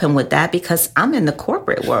to help him with that because I'm in the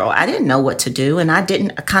corporate world. I didn't know what to do. And I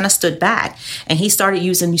kind of stood back. And he started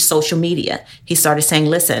using social media. He started saying,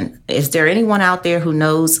 listen, is there anyone out there who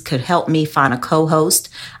could help me find a co-host?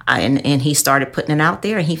 And he started putting it out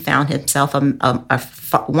there, and he found himself a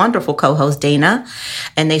wonderful co-host, Dana.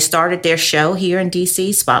 And they started their show here in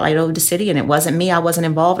DC, Spotlight Over the City. And it wasn't me. I wasn't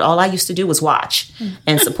involved. All I used to do was watch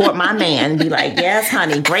and support my man and be like, yes,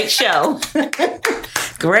 honey, great show.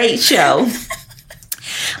 Great show.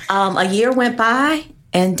 A year went by,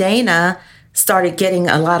 and Dana started getting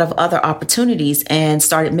a lot of other opportunities and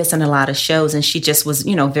started missing a lot of shows. And she just was,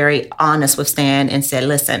 very honest with Stan and said,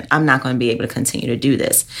 listen, I'm not going to be able to continue to do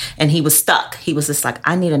this. And he was stuck. He was just like,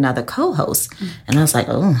 I need another co-host. And I was like,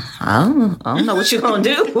 I don't know what you're going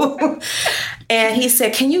to do. And he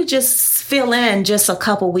said, can you just fill in just a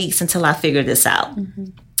couple weeks until I figure this out? Mm-hmm.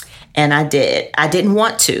 And I did. I didn't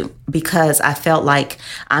want to because I felt like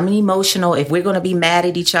I'm emotional. If we're going to be mad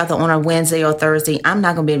at each other on a Wednesday or Thursday, I'm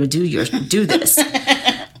not going to be able to do this.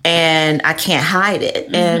 And I can't hide it.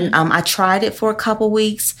 Mm-hmm. And I tried it for a couple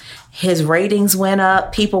weeks. His ratings went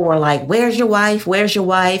up. People were like, where's your wife? Where's your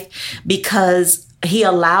wife? Because he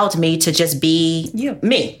allowed me to just be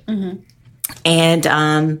me. Mm-hmm.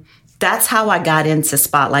 And that's how I got into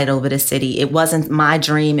Spotlight Over the City. It wasn't my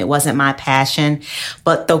dream. It wasn't my passion.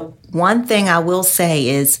 But the one thing I will say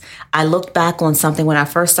is I looked back on something when I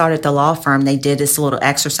first started the law firm. They did this little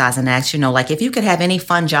exercise and asked, like, if you could have any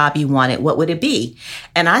fun job you wanted, what would it be?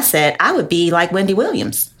 And I said, I would be like Wendy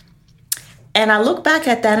Williams. And I look back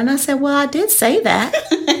at that and I said, well, I did say that.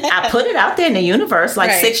 I put it out there in the universe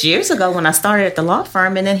like 6 years ago when I started at the law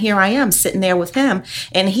firm. And then here I am sitting there with him.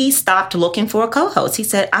 And he stopped looking for a co-host. He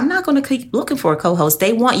said, I'm not going to keep looking for a co-host.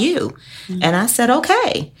 They want you. And I said,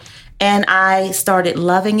 okay. And I started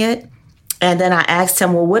loving it. And then I asked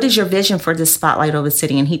him, well, what is your vision for this Spotlight Over the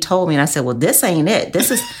City? And he told me, and I said, well, this ain't it. This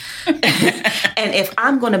is, and if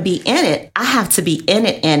I'm going to be in it, I have to be in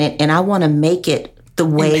it, and I want to make it the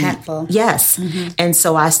way. Impactful. Yes. And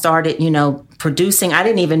so I started, producing. I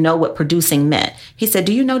didn't even know what producing meant. He said,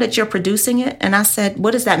 do you know that you're producing it? And I said,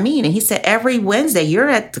 what does that mean? And he said, every Wednesday you're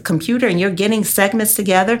at the computer and you're getting segments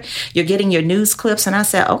together. You're getting your news clips. And I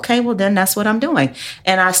said, okay, well, then that's what I'm doing.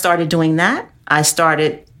 And I started doing that. I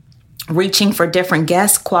started reaching for different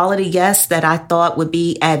guests, quality guests that I thought would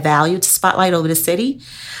add value to Spotlight Over the City.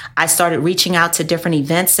 I started reaching out to different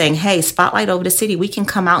events saying, hey, Spotlight Over the City, we can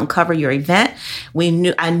come out and cover your event.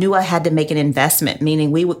 I knew I had to make an investment,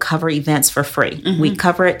 meaning we would cover events for free. We'd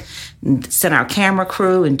cover it, send our camera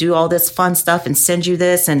crew and do all this fun stuff and send you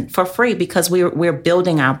this and for free because we're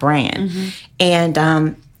building our brand.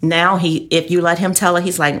 And now if you let him tell it,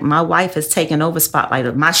 he's like, my wife has taken over Spotlight.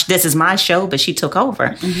 This is my show, but she took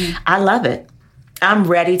over. I love it. I'm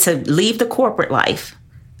ready to leave the corporate life.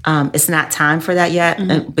 It's not time for that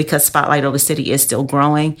yet because Spotlight Over the City is still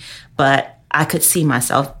growing, but I could see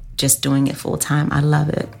myself just doing it full time. I love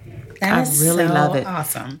it. That is really so love it.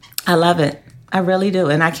 Awesome. I love it. I really do.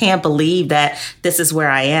 And I can't believe that this is where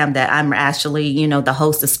I am, that I'm actually, the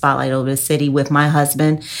host of Spotlight Over the City with my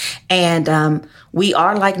husband. And we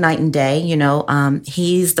are like night and day.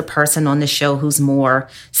 He's the person on the show who's more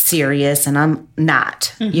serious and I'm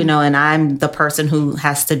not, and I'm the person who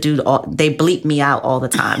has to do they bleep me out all the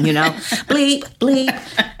time, bleep,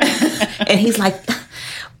 bleep. And he's like,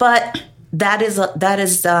 but that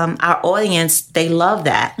is our audience. They love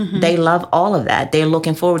that. They love all of that. They're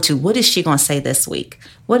looking forward to, what is she going to say this week?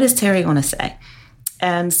 What is Terri going to say?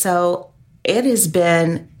 And so it has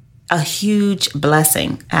been a huge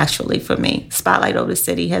blessing, actually, for me. Spotlight Over the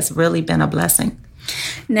City has really been a blessing.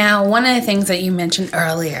 Now, one of the things that you mentioned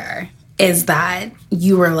earlier is that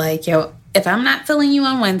you were like, yo, if I'm not feeling you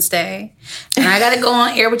on Wednesday and I got to go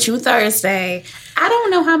on air with you Thursday, I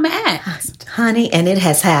don't know how I'm going to act. Honey, and it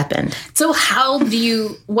has happened. So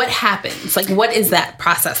what happens? Like, what is that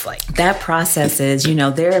process like? That process is,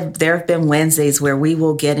 there have been Wednesdays where we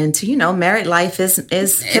will get into, married life can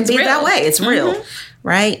be real. That way. It's real.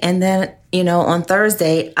 Right. And then, on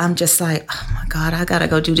Thursday, I'm just like, oh my God, I got to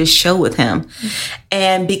go do this show with him.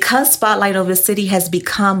 And because Spotlight Over the City has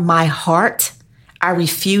become my heart, I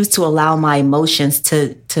refuse to allow my emotions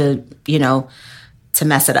to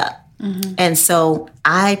mess it up. And so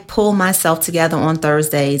I pull myself together on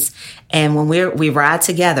Thursdays, and when we ride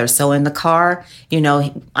together, so in the car,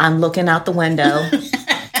 I'm looking out the window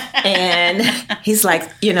and he's like,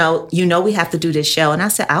 we have to do this show. And I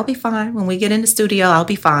said, I'll be fine. When we get in the studio, I'll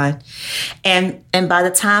be fine. And by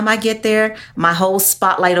the time I get there, my whole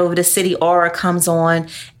Spotlight Over the City aura comes on.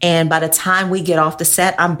 And by the time we get off the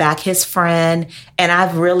set, I'm back his friend. And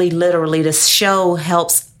I've really literally, this show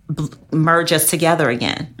helps merge us together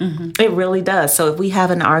again. It really does. So if we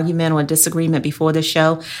have an argument or a disagreement before the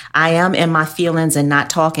show, I am in my feelings and not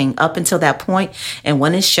talking up until that point. And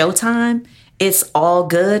when it's showtime, it's all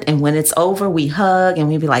good. And when it's over, we hug and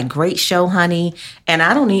we be like, great show, honey. And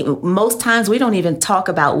most times we don't even talk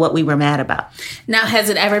about what we were mad about. Now, has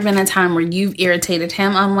it ever been a time where you've irritated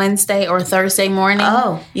him on Wednesday or Thursday morning?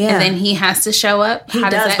 Oh, yeah. And then he has to show up? He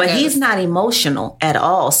does, but he's not emotional at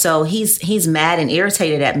all. So he's mad and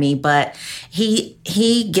irritated at me, but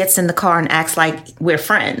he gets in the car and acts like we're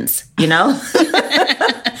friends, And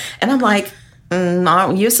I'm like,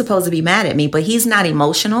 you're supposed to be mad at me, but he's not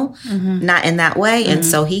emotional, not in that way. And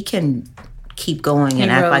so he can keep going and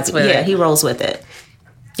act like, he rolls with it.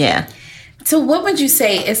 Yeah. So what would you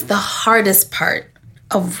say is the hardest part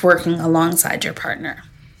of working alongside your partner?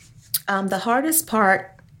 The hardest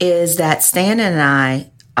part is that Stan and I,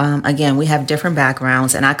 again, we have different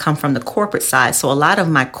backgrounds, and I come from the corporate side. So a lot of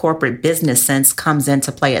my corporate business sense comes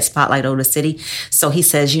into play at Spotlight Over the City. So he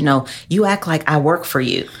says, you act like I work for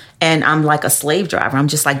you. And I'm like a slave driver. I'm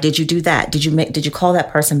just like, did you do that? Did you call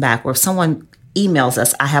that person back? Or if someone emails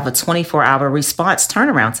us, I have a 24-hour response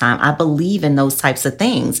turnaround time. I believe in those types of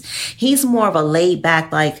things. He's more of a laid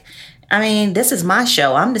back, like, this is my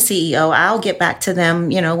show. I'm the CEO. I'll get back to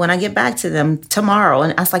them, when I get back to them tomorrow.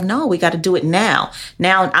 And I was like, no, we got to do it now.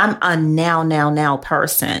 Now I'm a now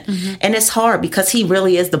person. And it's hard because he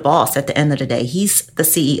really is the boss at the end of the day. He's the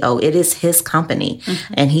CEO. It is his company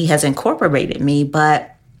and he has incorporated me. But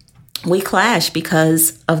we clash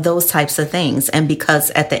because of those types of things. And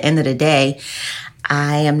because at the end of the day,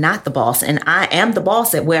 I am not the boss, and I am the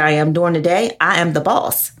boss at where I am during the day. I am the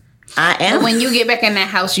boss. I am. But when you get back in that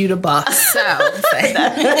house, you the boss. So,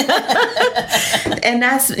 and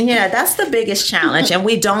that's the biggest challenge. And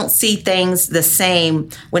we don't see things the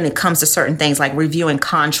same when it comes to certain things like reviewing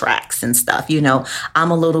contracts and stuff.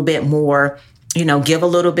 I'm a little bit more, give a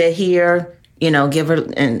little bit here, give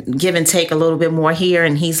and take a little bit more here.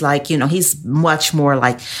 And he's like, he's much more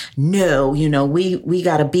like, no, we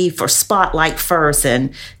got to be for spotlight first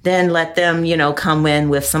and then let them, come in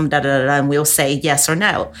with some da-da-da-da and we'll say yes or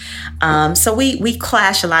no. So we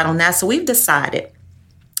clash a lot on that. So we've decided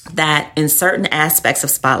that in certain aspects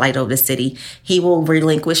of Spotlight Over the City, he will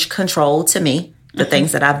relinquish control to me. The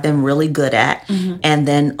things that I've been really good at. And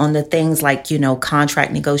then on the things like,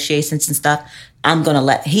 contract negotiations and stuff,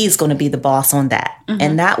 he's going to be the boss on that.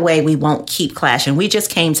 And that way we won't keep clashing. We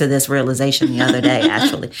just came to this realization the other day,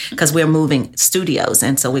 actually, because we're moving studios.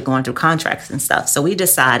 And so we're going through contracts and stuff. So we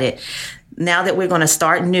decided now that we're going to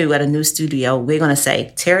start new at a new studio, we're going to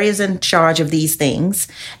say Terri is in charge of these things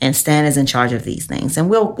and Stan is in charge of these things. And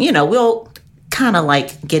we'll kind of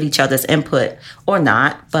like get each other's input or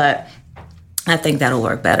not, but I think that'll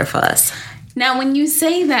work better for us. Now, when you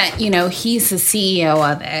say that, he's the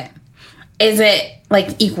CEO of it, is it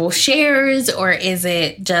like equal shares or is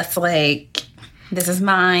it just like, this is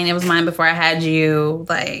mine, it was mine before I had you?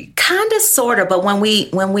 Like, kind of, sort of. But when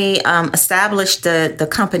we established the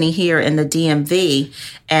company here in the DMV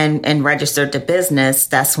and registered the business,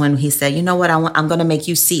 that's when he said, you know what, I'm going to make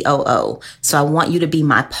you COO. So I want you to be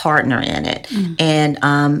my partner in it. And,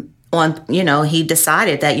 he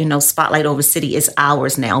decided that, Spotlight Over City is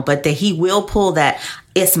ours now, but that he will pull that,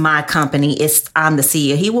 it's my company, I'm the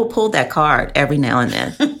CEO. He will pull that card every now and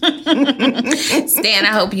then. Stan, I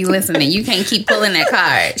hope you listening. You can't keep pulling that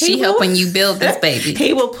card. She helping you build this baby.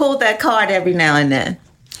 He will pull that card every now and then.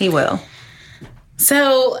 He will.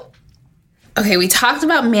 So, okay, we talked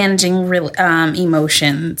about managing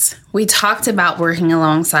emotions. We talked about working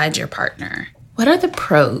alongside your partner. What are the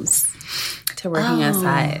pros to working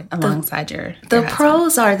alongside your The husband?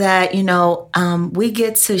 pros are that, we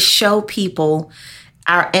get to show people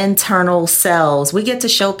our internal selves. We get to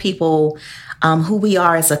show people who we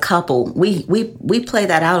are as a couple. We play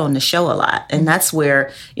that out on the show a lot. And that's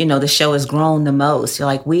where, the show has grown the most.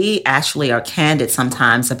 Like, we actually are candid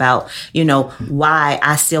sometimes about, why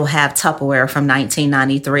I still have Tupperware from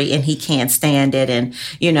 1993 and he can't stand it. And,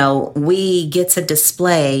 we get to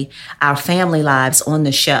display our family lives on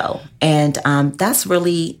the show. And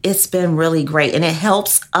it's been really great. And it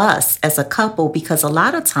helps us as a couple because a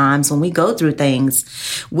lot of times when we go through things,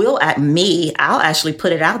 I'll actually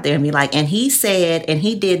put it out there and be like, and he said, and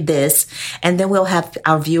he did this. And then we'll have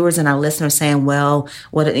our viewers and our listeners saying, well,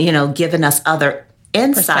 giving us other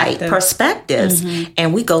perspectives.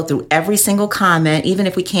 And we go through every single comment. Even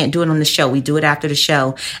if we can't do it on the show, we do it after the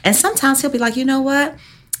show. And sometimes he'll be like, you know what?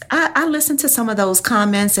 I listened to some of those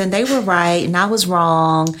comments and they were right and I was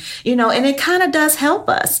wrong, and it kind of does help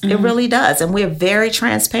us. It really does. And we're very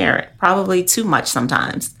transparent, probably too much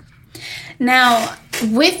sometimes. Now,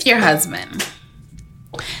 with your husband,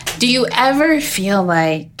 do you ever feel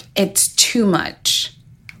like it's too much?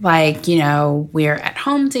 Like, we're at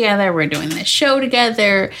home together, we're doing this show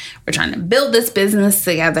together, we're trying to build this business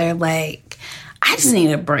together. Like, I just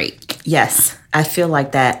need a break. Yes, I feel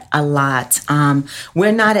like that a lot.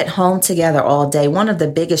 We're not at home together all day. One of the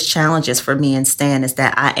biggest challenges for me and Stan is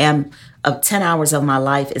that 10 hours of my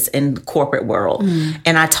life is in the corporate world.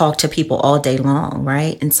 And I talk to people all day long,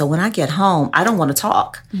 right? And so when I get home, I don't want to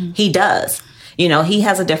talk. He does. He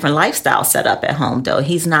has a different lifestyle set up at home, though.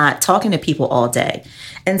 He's not talking to people all day.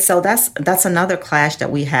 And so that's another clash that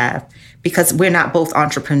we have because we're not both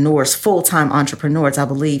entrepreneurs, full-time entrepreneurs. I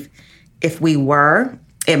believe if we were,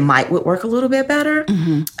 it would work a little bit better.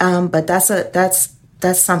 But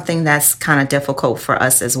that's something that's kind of difficult for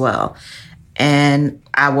us as well. And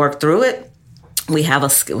I work through it. We have a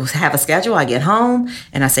schedule. I get home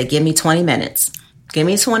and I say, give me 20 minutes. Give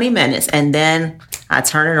me 20 minutes. And then I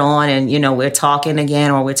turn it on and, we're talking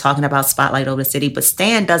again or we're talking about Spotlight Over the City. But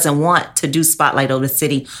Stan doesn't want to do Spotlight Over the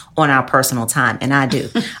City on our personal time. And I do.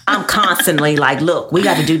 I'm constantly like, look, we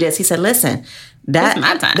got to do this. He said, listen, that's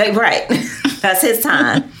my time. Right. That's his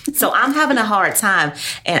time. So I'm having a hard time.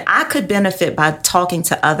 And I could benefit by talking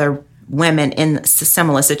to other women in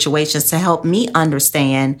similar situations to help me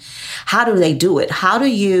understand how do they do it? How do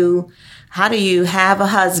you have a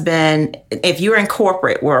husband if you're in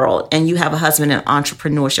corporate world and you have a husband in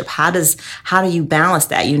entrepreneurship? How do you balance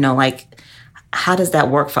that? How does that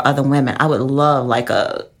work for other women? I would love like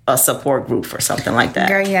a a support group or something like that.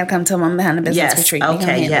 Girl, you gotta come to a Woman Behind the Business Yes. retreat.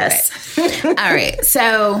 Okay. Yes. All right.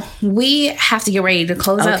 So we have to get ready to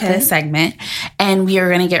close out this segment, and we are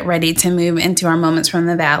going to get ready to move into our Moments from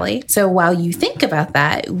the Valley. So while you think about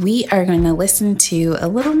that, we are going to listen to a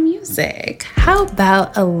little music. How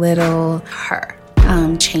about a little Her?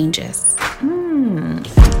 Changes.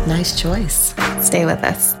 Nice choice. Stay with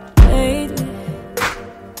us. Lately,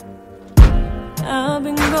 I've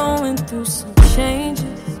been going through some changes.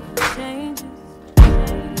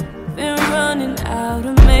 Been running out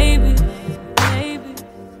of maybe.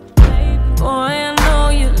 Boy, I know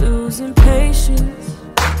you're losing patience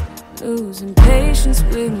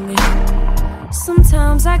with me.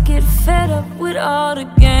 Sometimes I get fed up with all the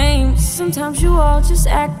games. Sometimes you all just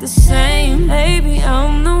act the same. Maybe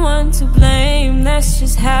I'm the one to blame. That's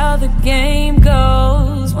just how the game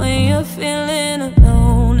goes. When you're feeling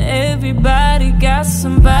alone, everybody got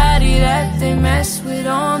somebody that they mess with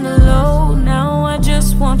on the low. Now I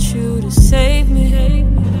just want you to save me.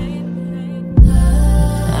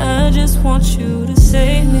 I just want you to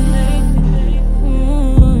save me.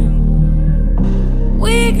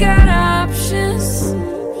 We got options,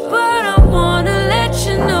 but I wanna let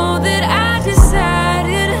you know that I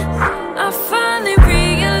decided. I finally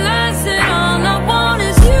realized that all I want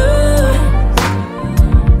is you.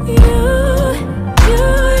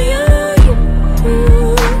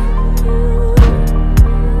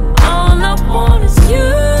 All I want is you.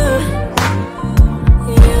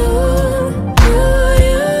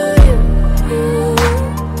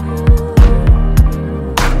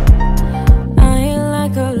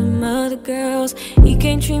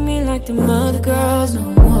 Treat me like the mother girls no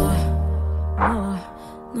more.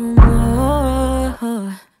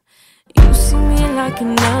 You see me like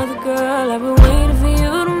another girl. I've been waiting for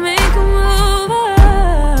you to make a move.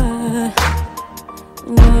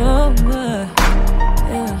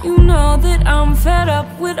 You know that I'm fed up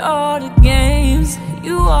with all the games.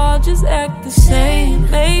 You all just act the same.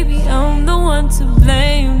 Maybe I'm the one to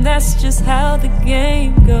blame. That's just how the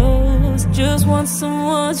game goes. Just want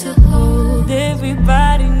someone to hold.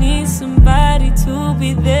 Everybody needs somebody to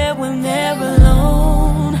be there when they're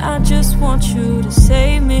alone. I just want you to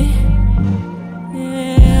save me.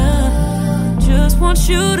 Yeah, just want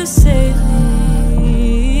you to save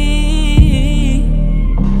me.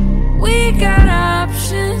 We got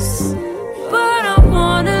options, but I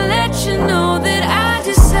wanna let you know that I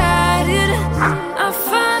decided. I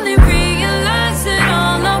finally realized that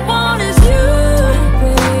all I want is you,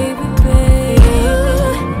 baby.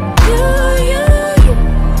 You.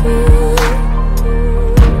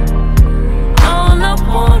 All I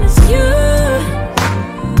want is you.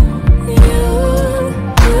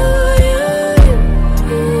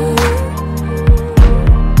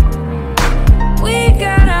 We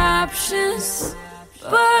got options,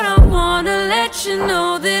 but I wanna let you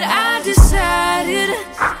know that I decided.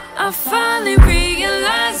 I finally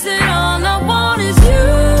realized that all I want is you,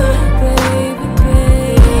 baby.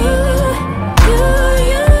 You.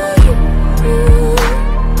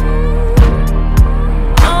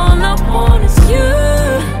 All I want is you.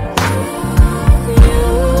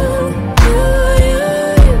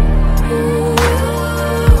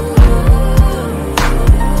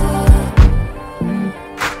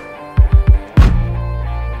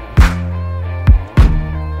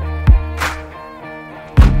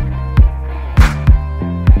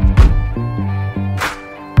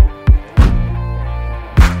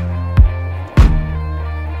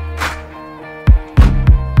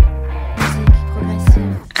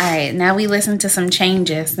 Now we listen to some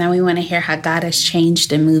changes. Now we want to hear how God has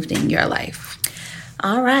changed and moved in your life.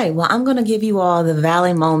 All right. Well, I'm going to give you all the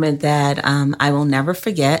valley moment that I will never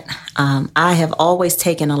forget. I have always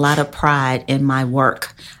taken a lot of pride in my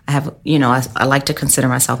work. I have, I like to consider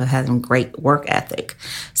myself as having great work ethic.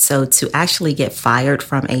 So to actually get fired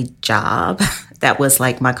from a job that was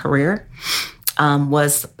like my career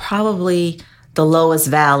was probably the lowest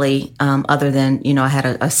valley, other than,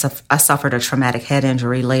 I suffered a traumatic head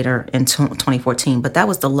injury later in 2014, but that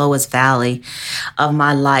was the lowest valley of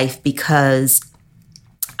my life because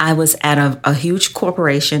I was at a huge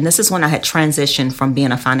corporation. This is when I had transitioned from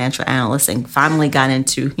being a financial analyst and finally got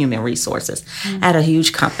into human resources at a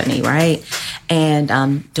huge company, right?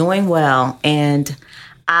 And doing well. And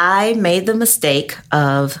I made the mistake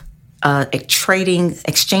of exchanging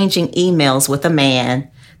emails with a man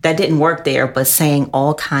that didn't work there, but saying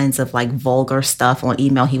all kinds of like vulgar stuff on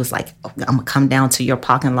email. He was like, I'm gonna come down to your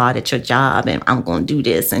parking lot at your job and I'm gonna do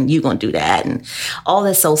this and you're gonna do that and all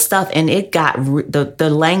this old stuff. And it got the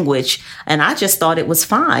language, and I just thought it was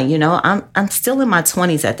fine. I'm still in my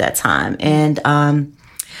 20s at that time. And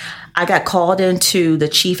I got called into the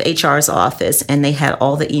chief HR's office, and they had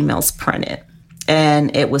all the emails printed.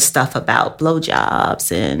 And it was stuff about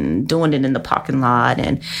blowjobs and doing it in the parking lot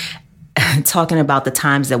and talking about the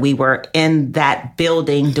times that we were in that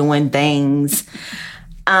building doing things.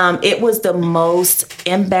 It was the most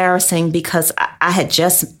embarrassing because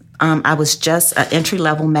I was just an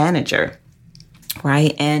entry-level manager,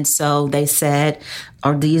 right? And so they said,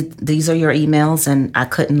 "Are these are your emails?" And I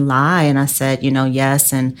couldn't lie, and I said,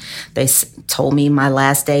 yes. And they told me my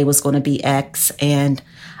last day was going to be X, and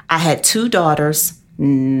I had 2 daughters,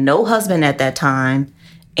 no husband at that time,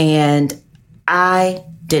 and I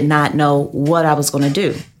did not know what I was going to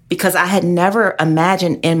do because I had never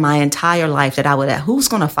imagined in my entire life that who's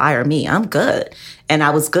going to fire me? I'm good. And I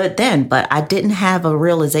was good then, but I didn't have a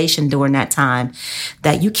realization during that time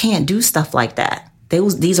that you can't do stuff like that.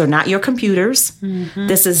 These are not your computers.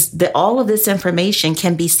 Mm-hmm. All of this information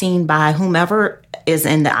can be seen by whomever is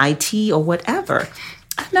in the IT or whatever.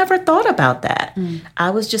 I never thought about that.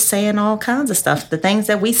 I was just saying all kinds of stuff, the things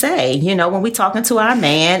that we say, when we talking to our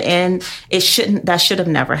man, and that should have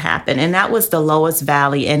never happened. And that was the lowest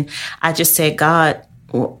valley. And I just said, God,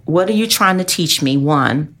 what are you trying to teach me?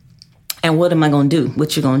 One, and what am I going to do?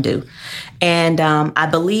 What you going to do? And I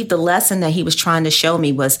believe the lesson that he was trying to show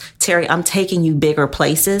me was, Terri, I'm taking you bigger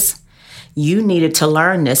places. You needed to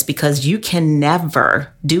learn this because you can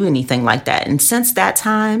never do anything like that. And since that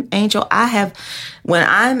time, Angel, when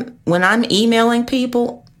I'm emailing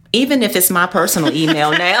people, even if it's my personal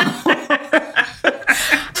email now,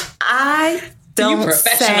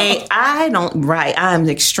 I'm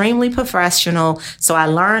extremely professional. So I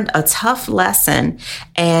learned a tough lesson,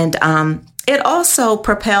 and it also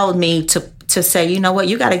propelled me to say, you know what,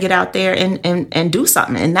 you got to get out there and do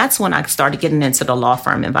something. And that's when I started getting into the law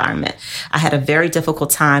firm environment. I had a very difficult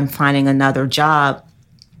time finding another job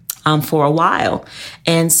for a while.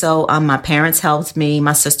 And so my parents helped me.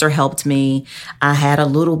 My sister helped me. I had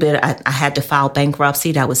I had to file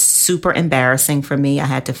bankruptcy. That was super embarrassing for me. I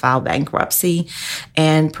had to file bankruptcy.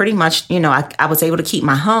 And pretty much, I was able to keep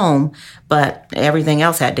my home, but everything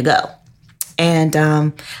else had to go. And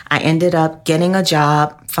I ended up getting a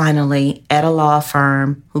job finally at a law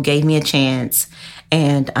firm who gave me a chance.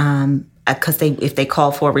 And because if they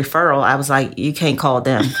called for a referral, I was like, you can't call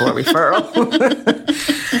them for a referral.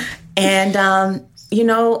 And,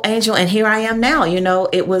 Angel, and here I am now.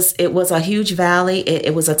 It was a huge valley.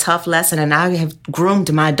 It was a tough lesson. And I have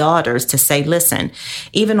groomed my daughters to say, listen,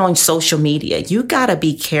 even on social media, you got to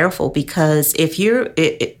be careful because if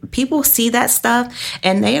people see that stuff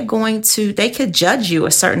and they could judge you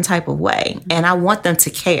a certain type of way. And I want them to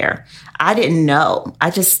care. I didn't know. I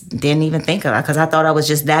just didn't even think of it because I thought I was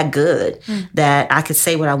just that good that I could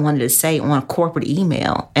say what I wanted to say on a corporate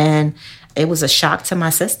email. And it was a shock to my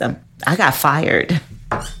system. I got fired.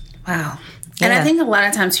 Wow. And I think a lot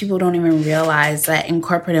of times people don't even realize that in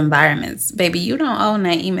corporate environments, baby, you don't own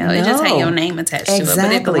that email. No. It just had your name attached to it,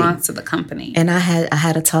 but it belongs to the company. And I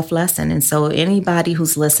had a tough lesson. And so anybody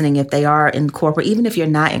who's listening, if they are in corporate, even if you're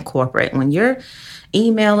not in corporate, when you're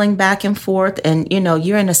emailing back and forth and,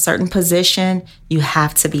 you're in a certain position, you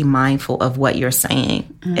have to be mindful of what you're saying.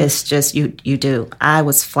 Mm-hmm. It's just, you do. I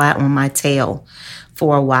was flat on my tail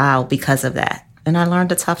for a while because of that. And I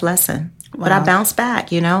learned a tough lesson. Wow. But I bounced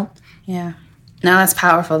back, Yeah. No, that's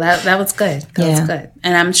powerful. That was good. That was good.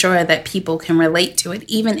 And I'm sure that people can relate to it,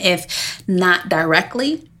 even if not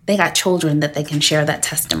directly. They got children that they can share that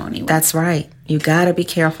testimony with. That's right. You got to be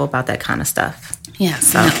careful about that kind of stuff. Yeah.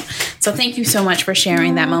 So thank you so much for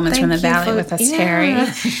sharing that Moments from the Valley with us,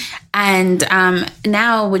 Terri. And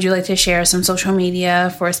now would you like to share some social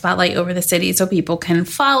media for Spotlight Over the City so people can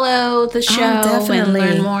follow the show and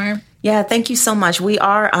learn more? Yeah, thank you so much. We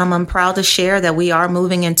are, I'm proud to share that we are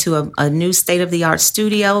moving into a new state-of-the-art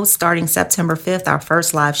studio starting September 5th, our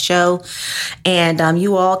first live show. And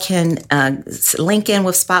you all can link in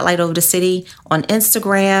with Spotlight Over the City on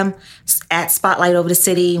Instagram at Spotlight Over the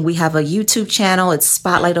City. We have a YouTube channel. It's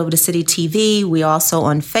Spotlight Over the City TV. We also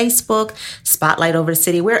on Facebook, Spotlight Over the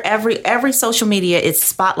City. We're every social media. It's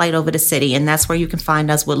Spotlight Over the City, and that's where you can find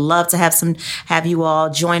us. Would love to have you all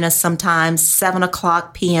join us sometimes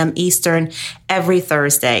 7:00 p.m. Eastern every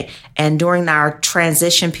Thursday. And during our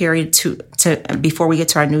transition period to before we get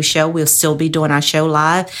to our new show, we'll still be doing our show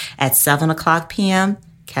live at 7:00 p.m.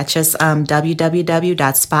 Catch us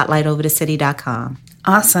www.spotlightoverthecity.com.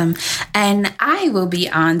 Awesome. And I will be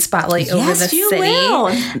on Spotlight Over the City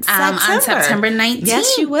on September 19th.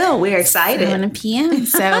 Yes, you will. We're excited. 7 p.m.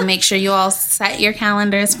 So make sure you all set your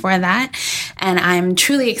calendars for that. And I'm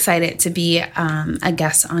truly excited to be a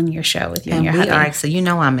guest on your show with you and your hubby. Are, so you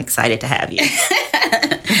know I'm excited to have you.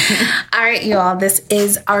 All right, you all, this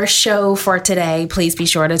is our show for today. Please be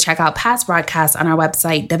sure to check out past broadcasts on our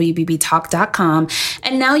website, WBBTalk.com.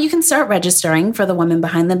 And now you can start registering for the Women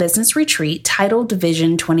Behind the Business Retreat titled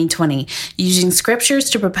Vision 2020, using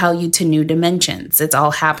scriptures to propel you to new dimensions. It's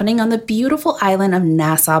all happening on the beautiful island of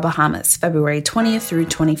Nassau, Bahamas, February 20th through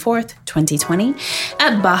 24th, 2020,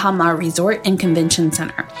 at Baha Mar Resort and Convention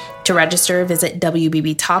Center. To register, visit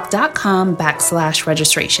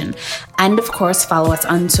WBBTalk.com/registration. And of course, follow us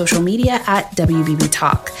on social media at WBB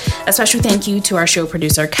Talk. A special thank you to our show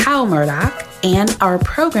producer, Kyle Murdoch, and our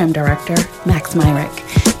program director, Max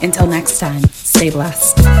Myrick. Until next time, stay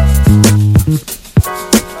blessed.